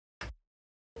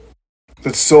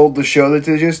 That sold the show that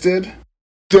they just did?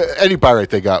 Any buy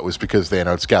rate they got was because they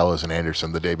announced Gallows and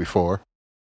Anderson the day before.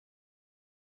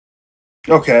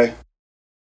 Okay.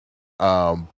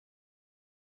 The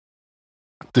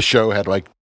show had like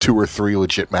 2 or 3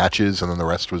 legit matches, and then the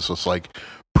rest was just like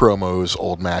promos,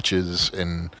 old matches,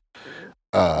 and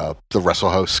the Wrestle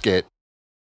House skit.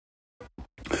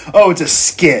 Oh, it's a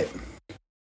skit.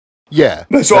 Yeah.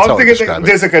 So I'm thinking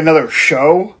there's like another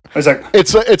show. It's like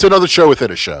it's another show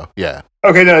within a show. Yeah.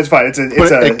 Okay, no, it's fine. It's a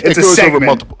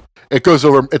segment.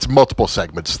 It's multiple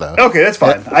segments though. Okay, that's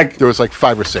fine. There was like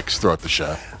 5 or 6 throughout the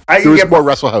show. There was more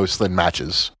Wrestle House than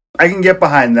matches. I can get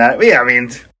behind that. But yeah, I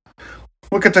mean,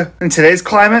 look at in today's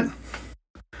climate.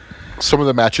 Some of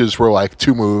the matches were like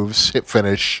 2 moves, hit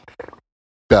finish,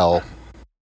 bell.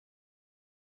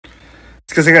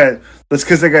 It's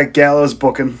because they got Gallows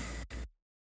booking.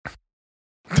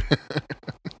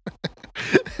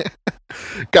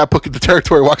 Got booked in the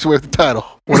territory, walks away with the title.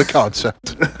 What a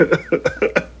concept.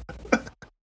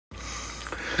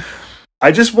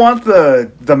 I just want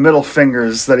the middle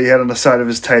fingers that he had on the side of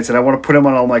his tights, and I want to put him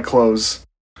on all my clothes.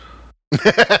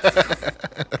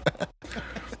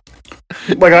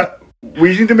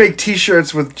 We need to make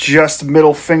t-shirts with just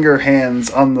middle finger hands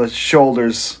on the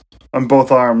shoulders, on both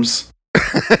arms.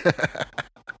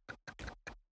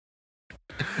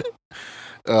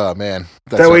 Oh man,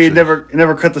 that way you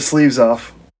never cut the sleeves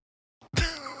off. A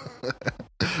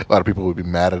lot of people would be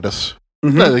mad at us.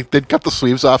 Mm-hmm. No, they'd cut the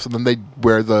sleeves off and then they'd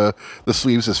wear the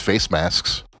sleeves as face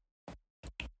masks.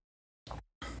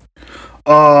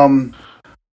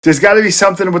 There's got to be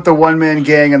something with the one-man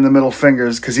gang and the middle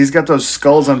fingers, because he's got those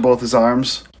skulls on both his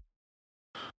arms.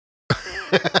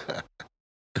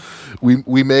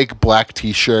 We make black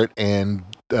t-shirt and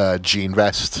jean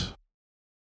vest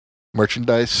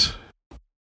merchandise.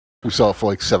 We sell it for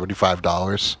like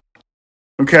 $75.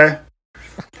 Okay.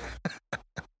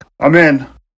 I'm in.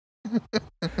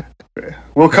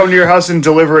 We'll come to your house and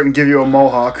deliver it and give you a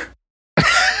mohawk.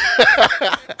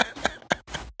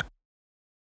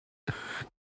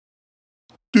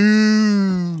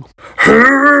 You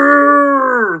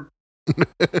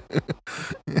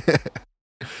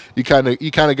kind of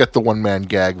get the one man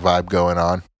gag vibe going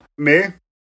on. Me?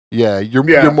 Yeah, you're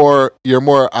more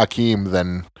Akeem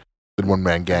than one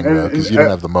man gang though, because you don't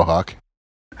have the mohawk.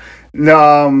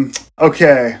 No.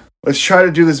 Okay, let's try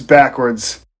to do this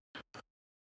backwards.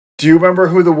 Do you remember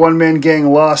who the one man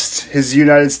gang lost his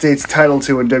United States title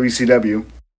to in WCW?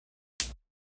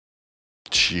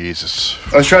 Jesus.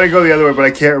 I was trying to go the other way, but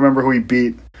I can't remember who he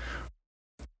beat.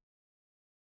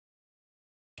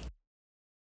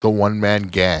 The one man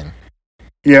gang.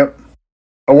 Yep.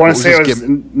 I want to say it was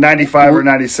 95 or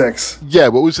 96. Yeah,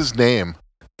 what was his name?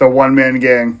 The one man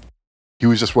gang. He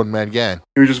was just one man gang.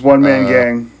 He was just one man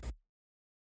gang.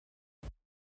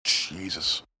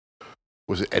 Jesus.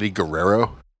 Was it Eddie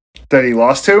Guerrero? That he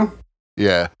lost to?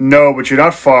 Yeah. No, but you're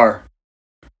not far.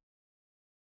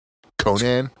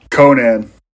 Conan?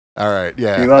 All right,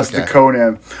 yeah. He lost to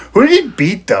Conan. Who did he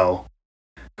beat, though?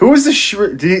 Who was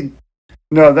the...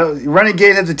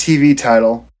 Renegade had the TV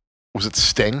title. Was it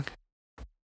Sting?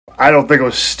 I don't think it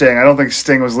was Sting. I don't think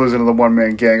Sting was losing to the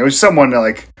one-man gang. It was someone,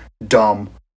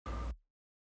 dumb.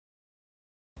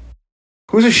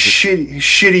 Who's a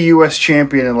shitty U.S.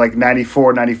 champion in,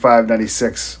 94, 95,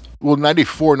 96? Well,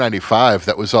 94, 95,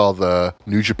 that was all the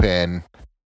New Japan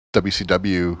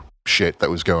WCW shit that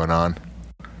was going on.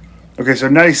 Okay, so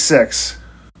 96.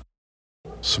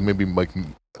 So maybe,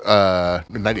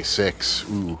 96.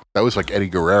 Ooh, that was Eddie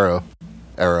Guerrero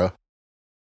era.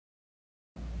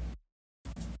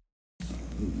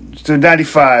 So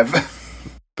 95.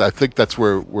 I think that's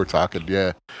where we're talking.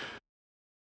 Yeah.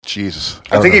 Jesus.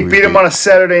 I think he beat him on a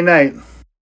Saturday night.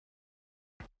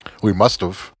 We must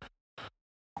have.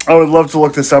 I would love to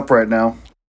look this up right now,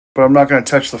 but I'm not going to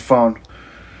touch the phone.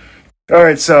 All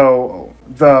right, so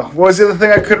what was the other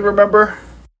thing I couldn't remember?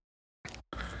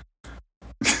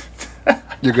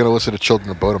 You're going to listen to Children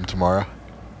of Bodom tomorrow.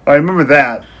 I remember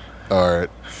that. All right.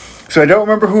 So I don't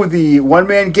remember who the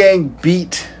one-man gang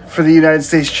beat for the United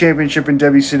States Championship in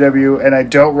WCW, and I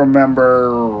don't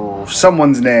remember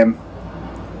someone's name.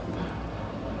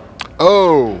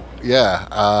 Oh, yeah.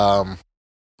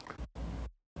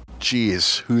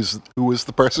 Jeez, who was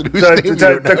the person who's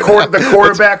the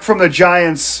quarterback from the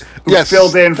Giants who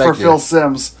filled in for Phil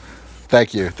Simms?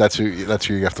 Thank you. That's who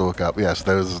you have to look up. Yes,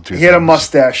 those are the two. He had a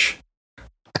mustache.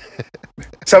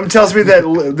 Something tells me that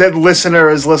listener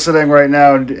is listening right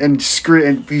now and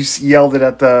he's yelled it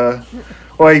at the.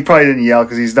 Well, he probably didn't yell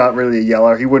because he's not really a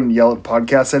yeller. He wouldn't yell at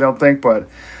podcasts, I don't think, but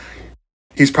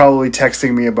he's probably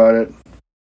texting me about it.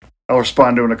 I'll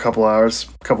respond to him in a couple hours,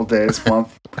 couple days,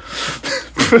 month.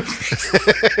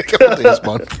 Couple days,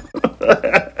 month.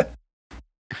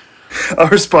 I'll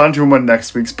respond to him on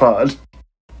next week's pod.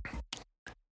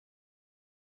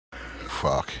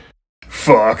 Fuck.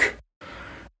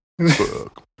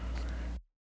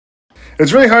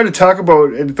 It's really hard to talk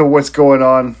about what's going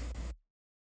on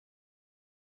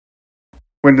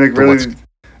when what's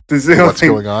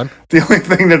going on. The only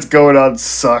thing that's going on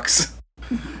sucks.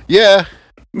 Yeah,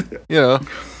 you know.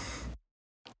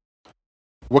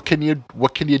 What can you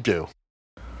do?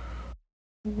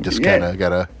 Just kind of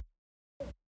gotta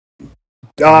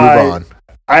move on.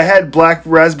 I had black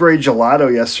raspberry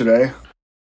gelato yesterday.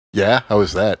 Yeah, how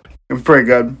was that? It was pretty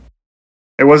good.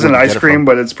 It wasn't ice cream,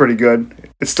 but it's pretty good.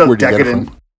 It's still decadent.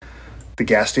 The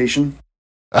gas station.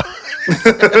 I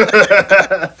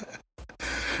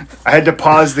had to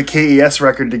pause the KES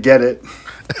record to get it.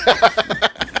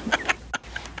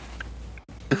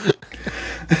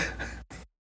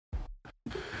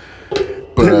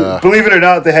 But believe it or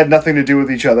not, they had nothing to do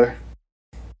with each other.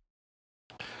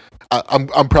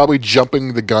 I'm probably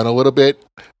jumping the gun a little bit,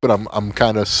 but I'm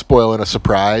kind of spoiling a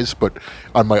surprise. But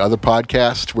on my other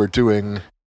podcast, we're doing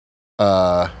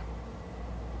a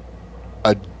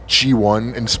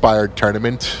G1 inspired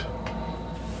tournament.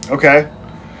 Okay.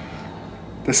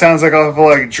 This sounds like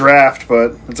a draft,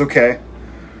 but it's okay.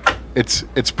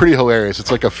 It's pretty hilarious.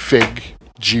 It's like a Fig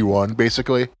G1,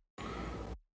 basically.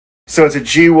 So it's a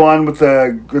G1 with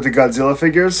the Godzilla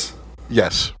figures?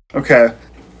 Yes. Okay.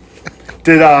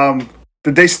 Did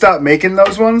they stop making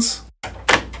those ones?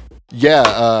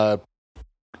 Yeah,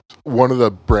 one of the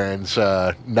brands,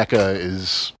 NECA,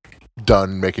 is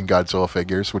done making Godzilla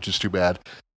figures, which is too bad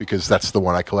because that's the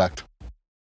one I collect.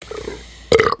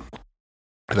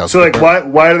 So,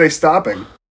 why are they stopping?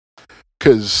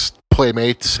 Because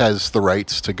Playmates has the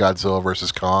rights to Godzilla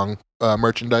vs. Kong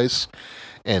merchandise,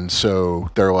 and so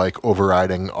they're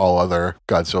overriding all other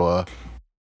Godzilla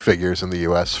figures in the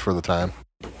U.S. for the time.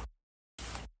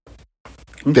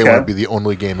 Okay. They want to be the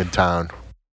only game in town.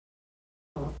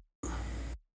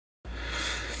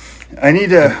 I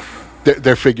need to.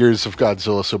 Their figures of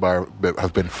Godzilla so far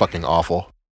have been fucking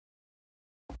awful.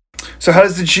 So how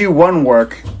does the G1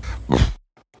 work?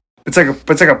 It's like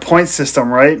a point system,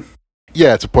 right?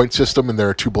 Yeah, it's a point system, and there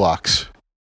are 2 blocks.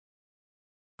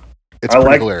 It's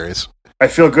pretty hilarious. I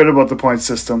feel good about the point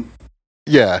system.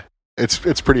 Yeah, it's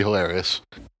pretty hilarious,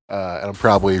 and I'm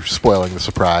probably spoiling the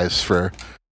surprise for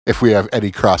if we have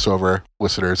any crossover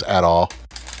listeners at all.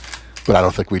 But I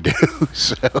don't think we do,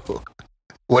 so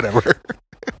whatever.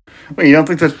 Wait, you don't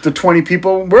think that the 20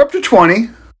 people... We're up to 20.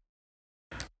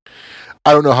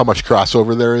 I don't know how much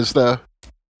crossover there is, though.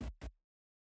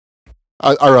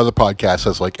 Our other podcast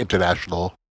has,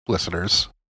 international listeners.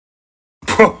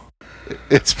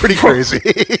 It's pretty crazy.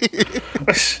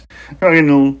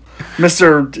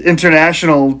 Mr.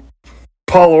 International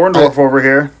Paul Orndorff over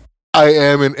here. I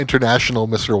am an international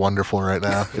Mr. Wonderful right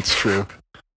now. It's true.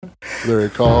 They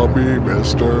call me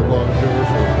Mr.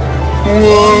 Wonderful.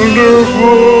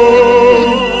 Wonderful,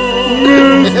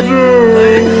 Mr.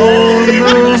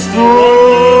 Wonderful.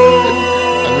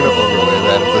 I'm going to overlay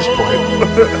that at this point.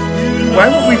 Why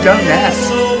haven't we done that?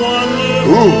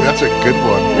 Ooh, that's a good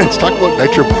one. Let's talk about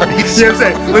Nitro Parties. Yeah,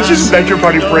 let's just Nitro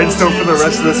Party brainstorm for the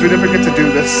rest of this. We never get to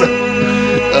do this.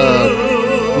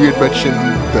 We had mentioned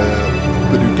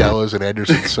the new Gallows and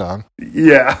Anderson song.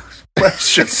 Yeah, that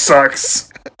shit sucks.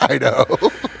 I know.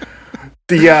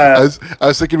 I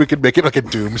was thinking we could make it like a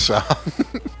Doom song.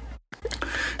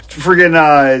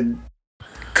 Friggin'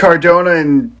 Cardona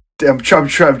and I'm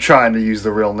trying to use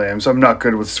the real names. I'm not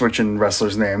good with switching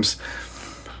wrestlers' names.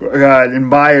 God, and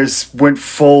Myers went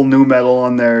full new metal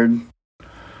on their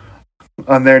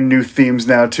new themes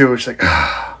now too. It's like,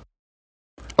 oh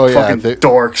yeah, fucking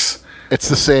dorks. It's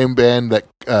the same band that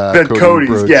Cody's,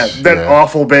 Rhodes,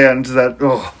 awful band that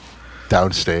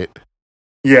Downstate.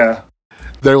 Yeah.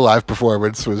 Their live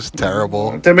performance was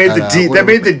terrible. They made the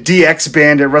DX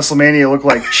band at WrestleMania look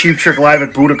like Cheap Trick Live at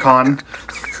Budokan.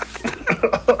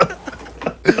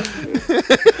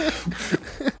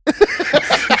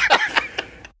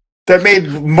 That made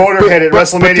Motorhead at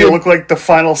WrestleMania look like the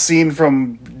final scene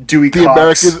from Dewey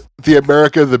Cox. The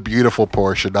America the Beautiful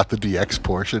portion, not the DX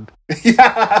portion. Yeah.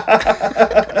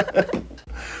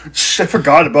 I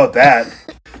forgot about that.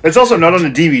 It's also not on the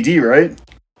DVD, right?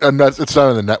 It's not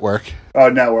on the network. Oh,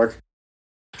 network.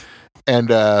 And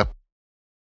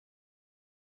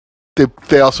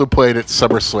they also played at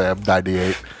SummerSlam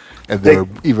 '98, and they were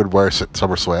even worse at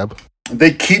SummerSlam.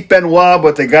 They keep Benoit,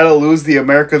 but they gotta lose the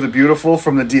America the Beautiful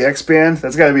from the DX band.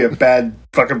 That's gotta be a bad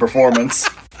fucking performance.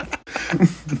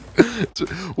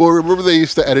 Well, remember they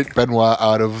used to edit Benoit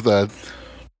out of the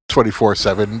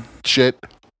 24/7 shit?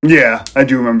 Yeah, I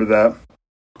do remember that.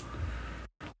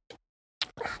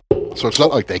 So it's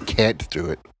not like they can't do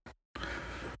it.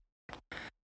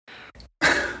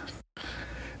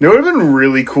 It would have been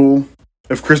really cool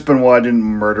if Chris Benoit didn't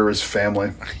murder his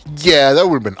family. Yeah, that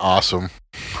would have been awesome.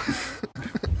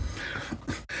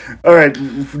 All right,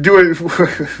 do a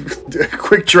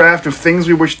quick draft of things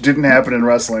we wish didn't happen in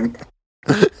wrestling.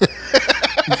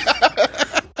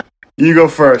 You go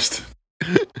first.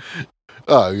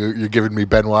 Oh, you're giving me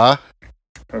Benoit?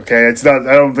 Okay, it's not.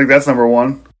 I don't think that's number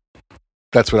one.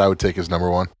 That's what I would take as number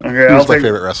one. Okay, He's my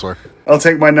favorite wrestler. I'll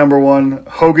take my number one.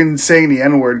 Hogan saying the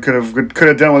N-word could have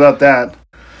done without that.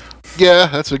 Yeah,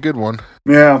 that's a good one.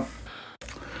 Yeah.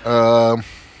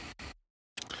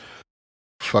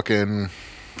 Fucking.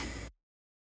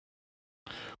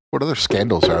 What other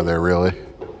scandals are there, really?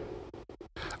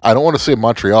 I don't want to say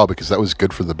Montreal because that was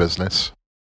good for the business.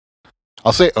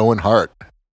 I'll say Owen Hart.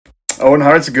 Owen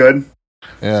Hart's good.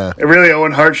 Yeah. Really,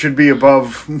 Owen Hart should be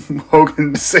above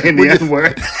Hogan saying the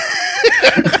N-word.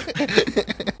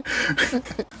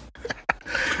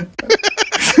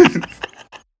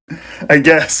 I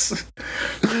guess.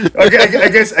 Okay,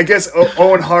 I guess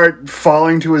Owen Hart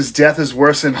falling to his death is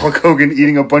worse than Hulk Hogan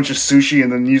eating a bunch of sushi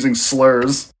and then using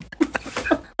slurs.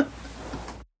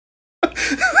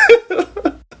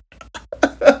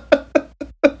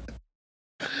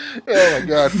 Oh my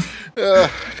god.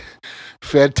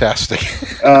 Fantastic.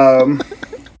 I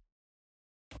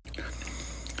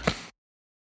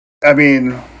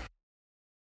mean, I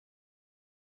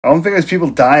don't think there's people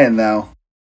dying now.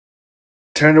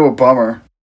 Turned into a bummer.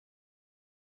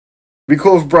 It'd be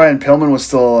cool if Brian Pillman was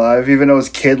still alive, even though his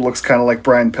kid looks kind of like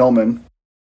Brian Pillman.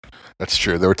 That's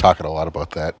true. They were talking a lot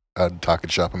about that on Talking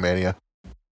Shop-A-Mania.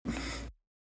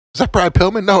 Is that Brian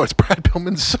Pillman? No, it's Brian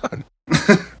Pillman's son.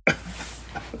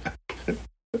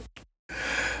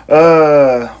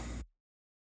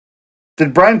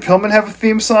 Did Brian Pillman have a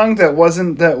theme song that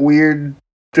wasn't that weird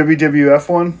WWF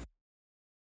one?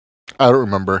 I don't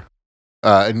remember.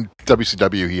 In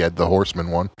WCW, he had the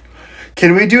Horseman one.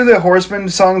 Can we do the Horseman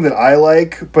song that I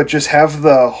like, but just have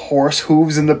the horse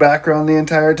hooves in the background the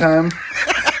entire time?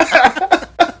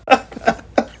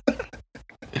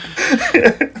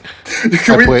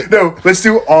 Let's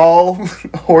do all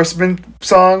Horseman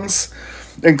songs,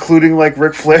 including like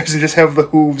Ric Flair's, and just have the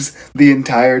hooves the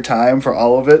entire time for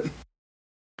all of it.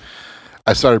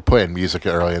 I started playing music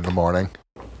early in the morning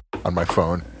on my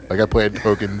phone. Like I played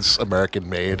Hogan's American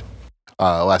Made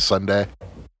last Sunday.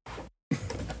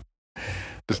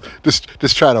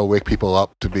 Just trying to wake people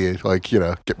up to be like,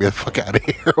 get me the fuck out of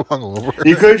here.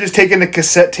 You could have just taken the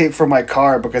cassette tape from my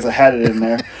car because I had it in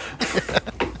there.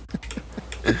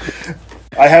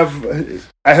 I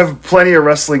have plenty of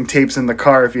wrestling tapes in the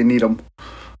car if you need them.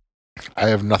 I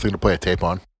have nothing to play a tape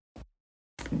on.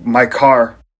 My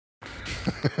car.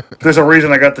 There's a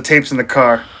reason I got the tapes in the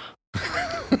car.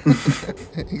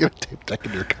 You got a tape deck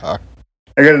in your car.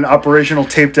 I got an operational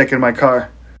tape deck in my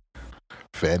car.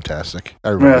 Fantastic. I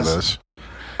remember those.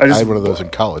 I had one of those in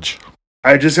college.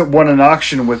 I just won an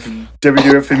auction with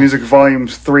WWF The Music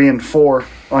Volumes 3 and 4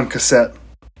 on cassette.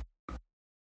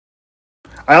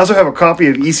 I also have a copy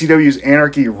of ECW's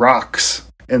Anarchy Rocks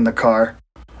in the car.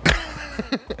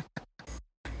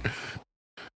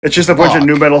 It's just a bunch of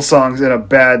new metal songs and a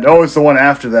bad... Oh, it's the one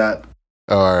after that.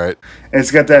 Oh, all right. And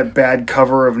it's got that bad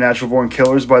cover of Natural Born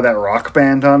Killers by that rock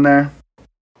band on there.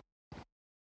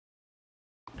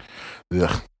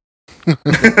 Ugh. No,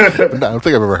 I don't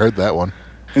think I've ever heard that one.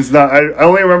 It's not. I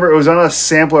only remember it was on a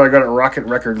sampler I got at Rocket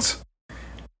Records.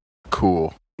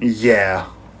 Cool. Yeah.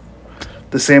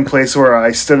 The same place where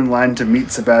I stood in line to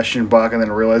meet Sebastian Bach and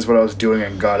then realized what I was doing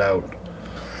and got out.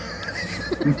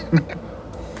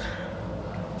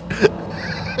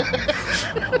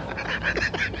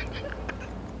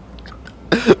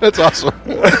 That's awesome.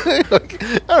 Like,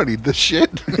 I don't need this shit.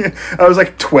 I was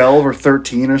like 12 or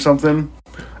 13 or something.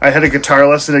 I had a guitar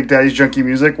lesson at Daddy's Junkie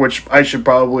Music, which I should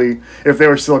probably, if they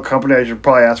were still a company, I should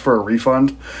probably ask for a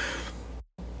refund.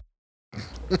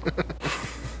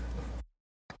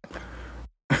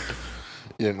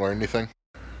 You didn't learn anything?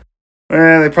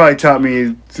 They probably taught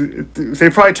me. They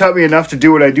probably taught me enough to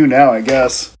do what I do now, I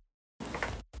guess.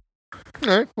 All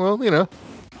right. Well,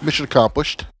 mission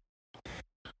accomplished.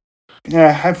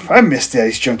 Yeah, I miss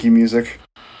Daddy's Junkie Music.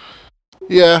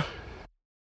 Yeah.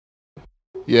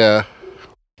 Yeah.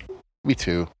 Me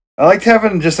too. I liked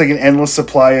having just like an endless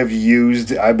supply of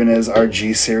used Ibanez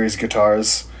RG series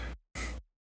guitars.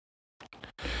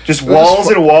 Just walls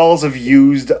and walls of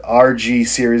used RG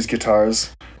series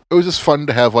guitars. It was just fun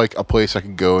to have like a place I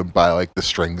can go and buy like the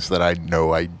strings that I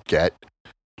know I get.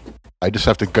 I just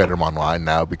have to get them online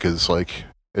now because like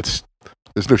there's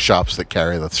no shops that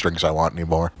carry the strings I want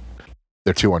anymore.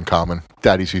 They're too uncommon.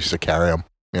 Daddy's used to carry them,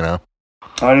 I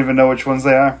don't even know which ones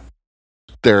they are.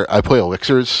 I play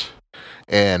elixirs,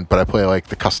 but I play like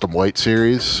the custom white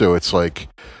series, so it's like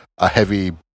a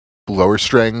heavy lower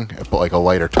string, but like a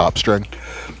lighter top string.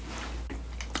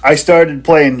 I started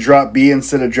playing drop B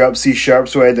instead of drop C sharp,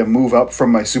 so I had to move up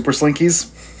from my super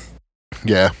slinkies.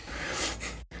 Yeah.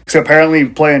 So apparently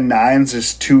playing nines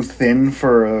is too thin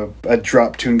for a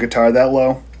drop tune guitar that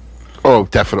low. Oh,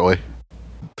 definitely.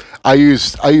 I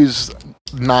use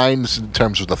nines in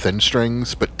terms of the thin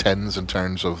strings, but tens in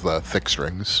terms of the thick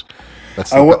strings. That's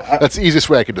the easiest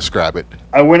way I can describe it.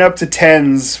 I went up to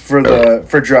tens for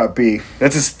drop B.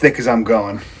 That's as thick as I'm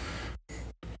going.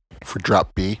 For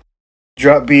drop B?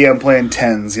 Drop B, I'm playing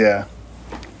tens, yeah.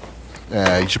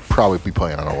 You should probably be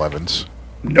playing on 11s.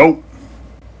 Nope.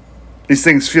 These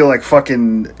things feel like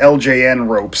fucking LJN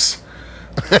ropes.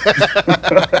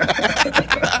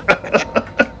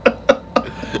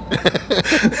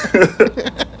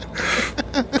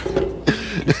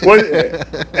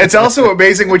 It's also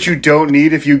amazing what you don't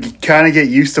need if you kind of get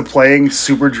used to playing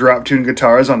super drop tune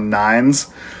guitars on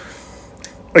nines.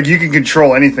 Like, you can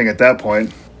control anything at that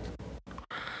point.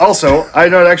 Also,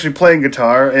 I'm not actually playing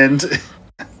guitar, and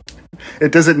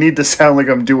it doesn't need to sound like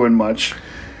I'm doing much.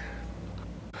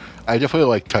 I definitely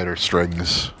like tighter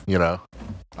strings, I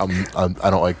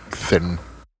don't like thin,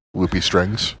 loopy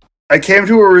strings. I came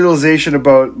to a realization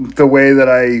about the way that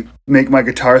I make my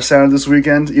guitar sound this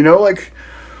weekend. Like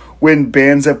when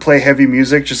bands that play heavy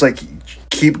music just like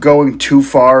keep going too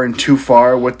far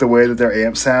with the way that their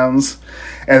amp sounds,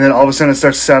 and then all of a sudden it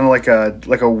starts sounding like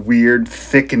a weird,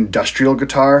 thick industrial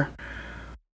guitar.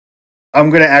 I'm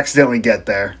gonna accidentally get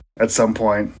there at some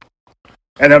point,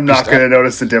 and I'm not gonna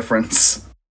notice the difference.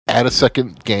 Add a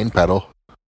second gain pedal.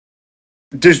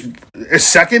 Just a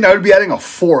second? I would be adding a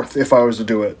fourth if I was to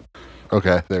do it.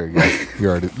 Okay, there you go.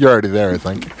 You're already there, I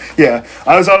think. Yeah,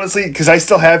 I was honestly, because I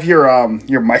still have your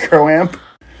micro amp.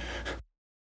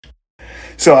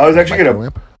 So I was actually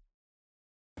gonna.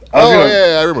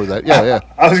 Yeah, I remember that. Yeah.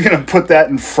 I was gonna put that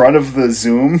in front of the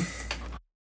Zoom,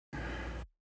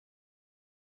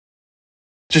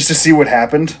 just to see what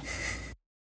happened.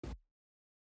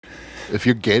 If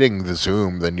you're gating the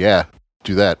Zoom, then yeah,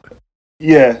 do that.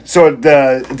 Yeah. So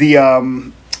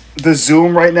the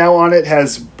Zoom right now on it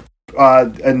has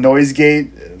a noise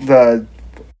gate, the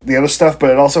other stuff, but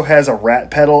it also has a rat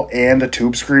pedal and a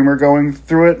tube screamer going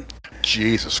through it.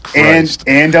 Jesus Christ.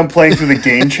 And I'm playing through the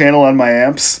gain channel on my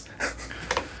amps.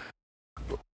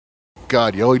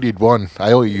 God, you only need one.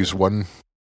 I only use one.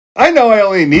 I know I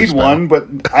only need one, but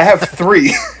I have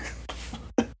three.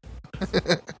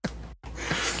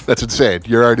 That's insane.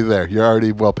 You're already there. You're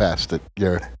already well past it.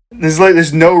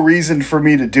 There's no reason for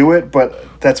me to do it,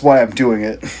 but that's why I'm doing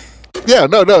it. Yeah,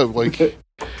 no. Like,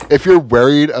 if you're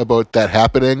worried about that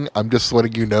happening, I'm just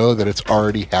letting you know that it's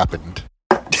already happened.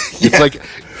 Yeah.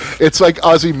 It's like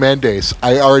Ozymandias.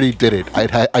 I already did it.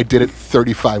 I did it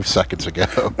 35 seconds ago.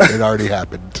 It already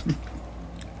happened.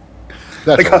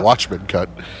 That's like a Watchmen cut.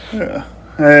 Yeah.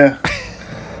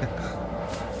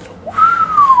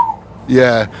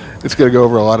 Yeah, it's going to go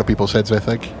over a lot of people's heads, I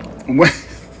think.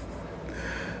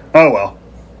 Oh, well.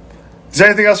 Is there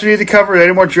anything else we need to cover?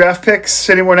 Any more draft picks?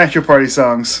 Any more Nitro Party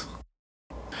songs?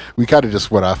 We kind of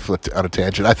just went off on a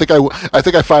tangent. I think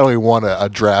I finally won a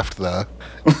draft, though.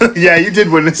 Yeah, you did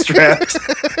win this draft.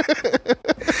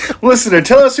 Listener,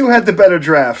 tell us who had the better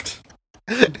draft.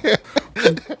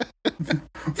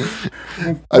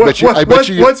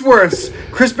 What's worse?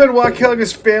 Chris Benoit killing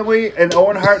his family and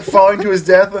Owen Hart falling to his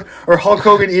death, or Hulk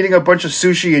Hogan eating a bunch of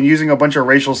sushi and using a bunch of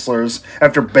racial slurs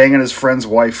after banging his friend's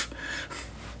wife?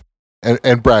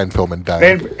 And Brian Pillman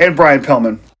dying. And Brian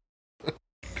Pillman.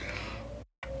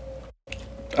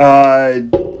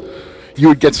 You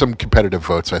would get some competitive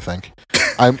votes, I think.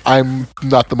 I'm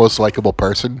not the most likable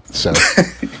person, so.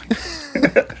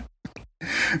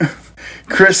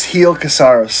 Chris Heel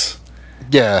Casares.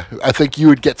 Yeah, I think you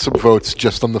would get some votes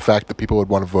just on the fact that people would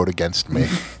want to vote against me.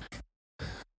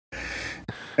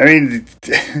 I mean,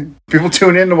 people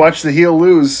tune in to watch the heel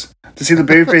lose, to see the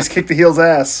babyface kick the heel's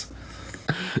ass.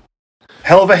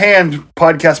 Hell of a hand,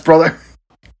 podcast brother.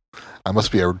 I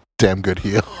must be a damn good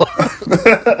heel.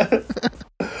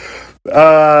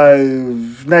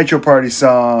 Nitro Party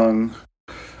song.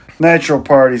 Nitro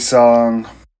Party song.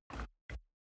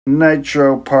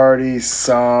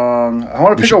 I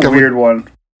want to pick a weird one.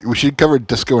 We should cover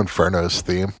Disco Inferno's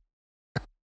theme.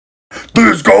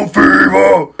 Disco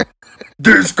Fever!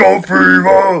 Disco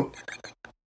Fever!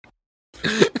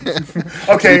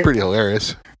 Okay. It's pretty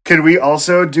hilarious. Can we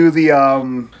also do the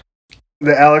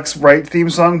Alex Wright theme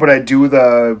song, but I do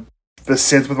the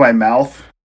synth with my mouth?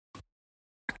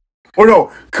 Or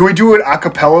no, can we do an a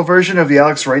cappella version of the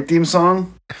Alex Wright theme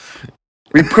song?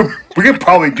 We could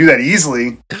probably do that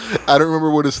easily. I don't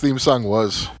remember what his theme song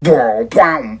was. I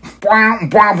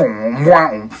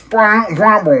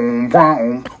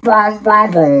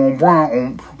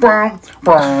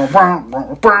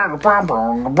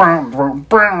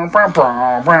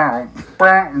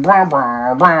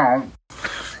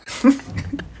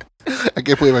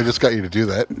can't believe I just got you to do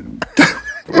that.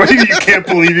 What do you mean you can't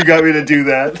believe you got me to do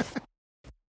that?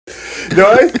 No,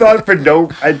 I thought for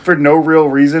no real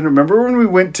reason. Remember when we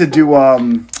went to do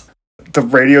the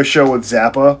radio show with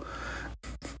Zappa?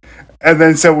 And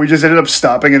then so we just ended up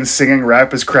stopping and singing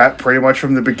Rap is Crap pretty much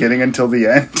from the beginning until the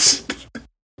end.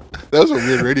 That was a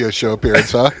weird radio show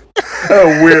appearance, huh?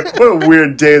 What a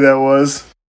weird day that was.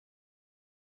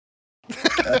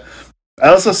 I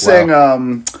also sang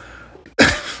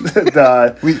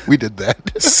we did that.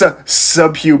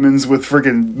 Subhumans with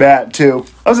friggin' Matt too.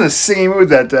 I was in a singing mood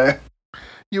that day.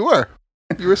 You were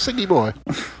a singy boy.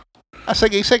 A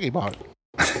singy boy.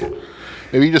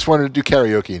 Maybe you just wanted to do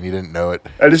karaoke and you didn't know it.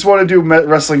 I just want to do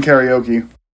wrestling karaoke.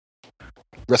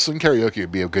 Wrestling karaoke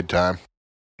would be a good time.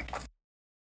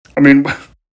 I mean,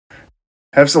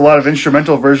 have a lot of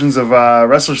instrumental versions of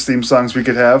wrestlers' theme songs we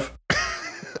could have.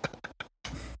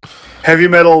 Heavy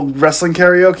metal wrestling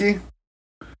karaoke?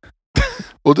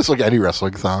 Well, just like any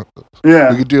wrestling song.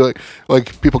 Yeah. We could do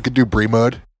like people could do Brie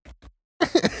mode.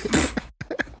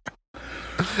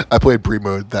 I played Brie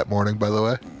mode that morning, by the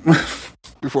way.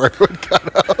 Before everyone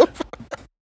got up.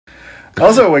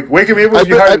 Also, like, waking me up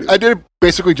with I did it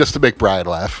basically just to make Brian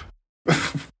laugh.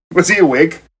 Was he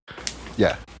awake?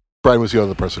 Yeah. Brian was the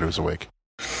other person who was awake.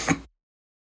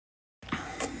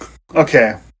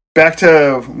 Okay. Back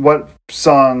to what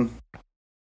song?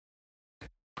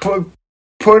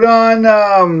 Put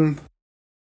on,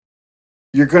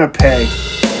 You're Gonna Pay.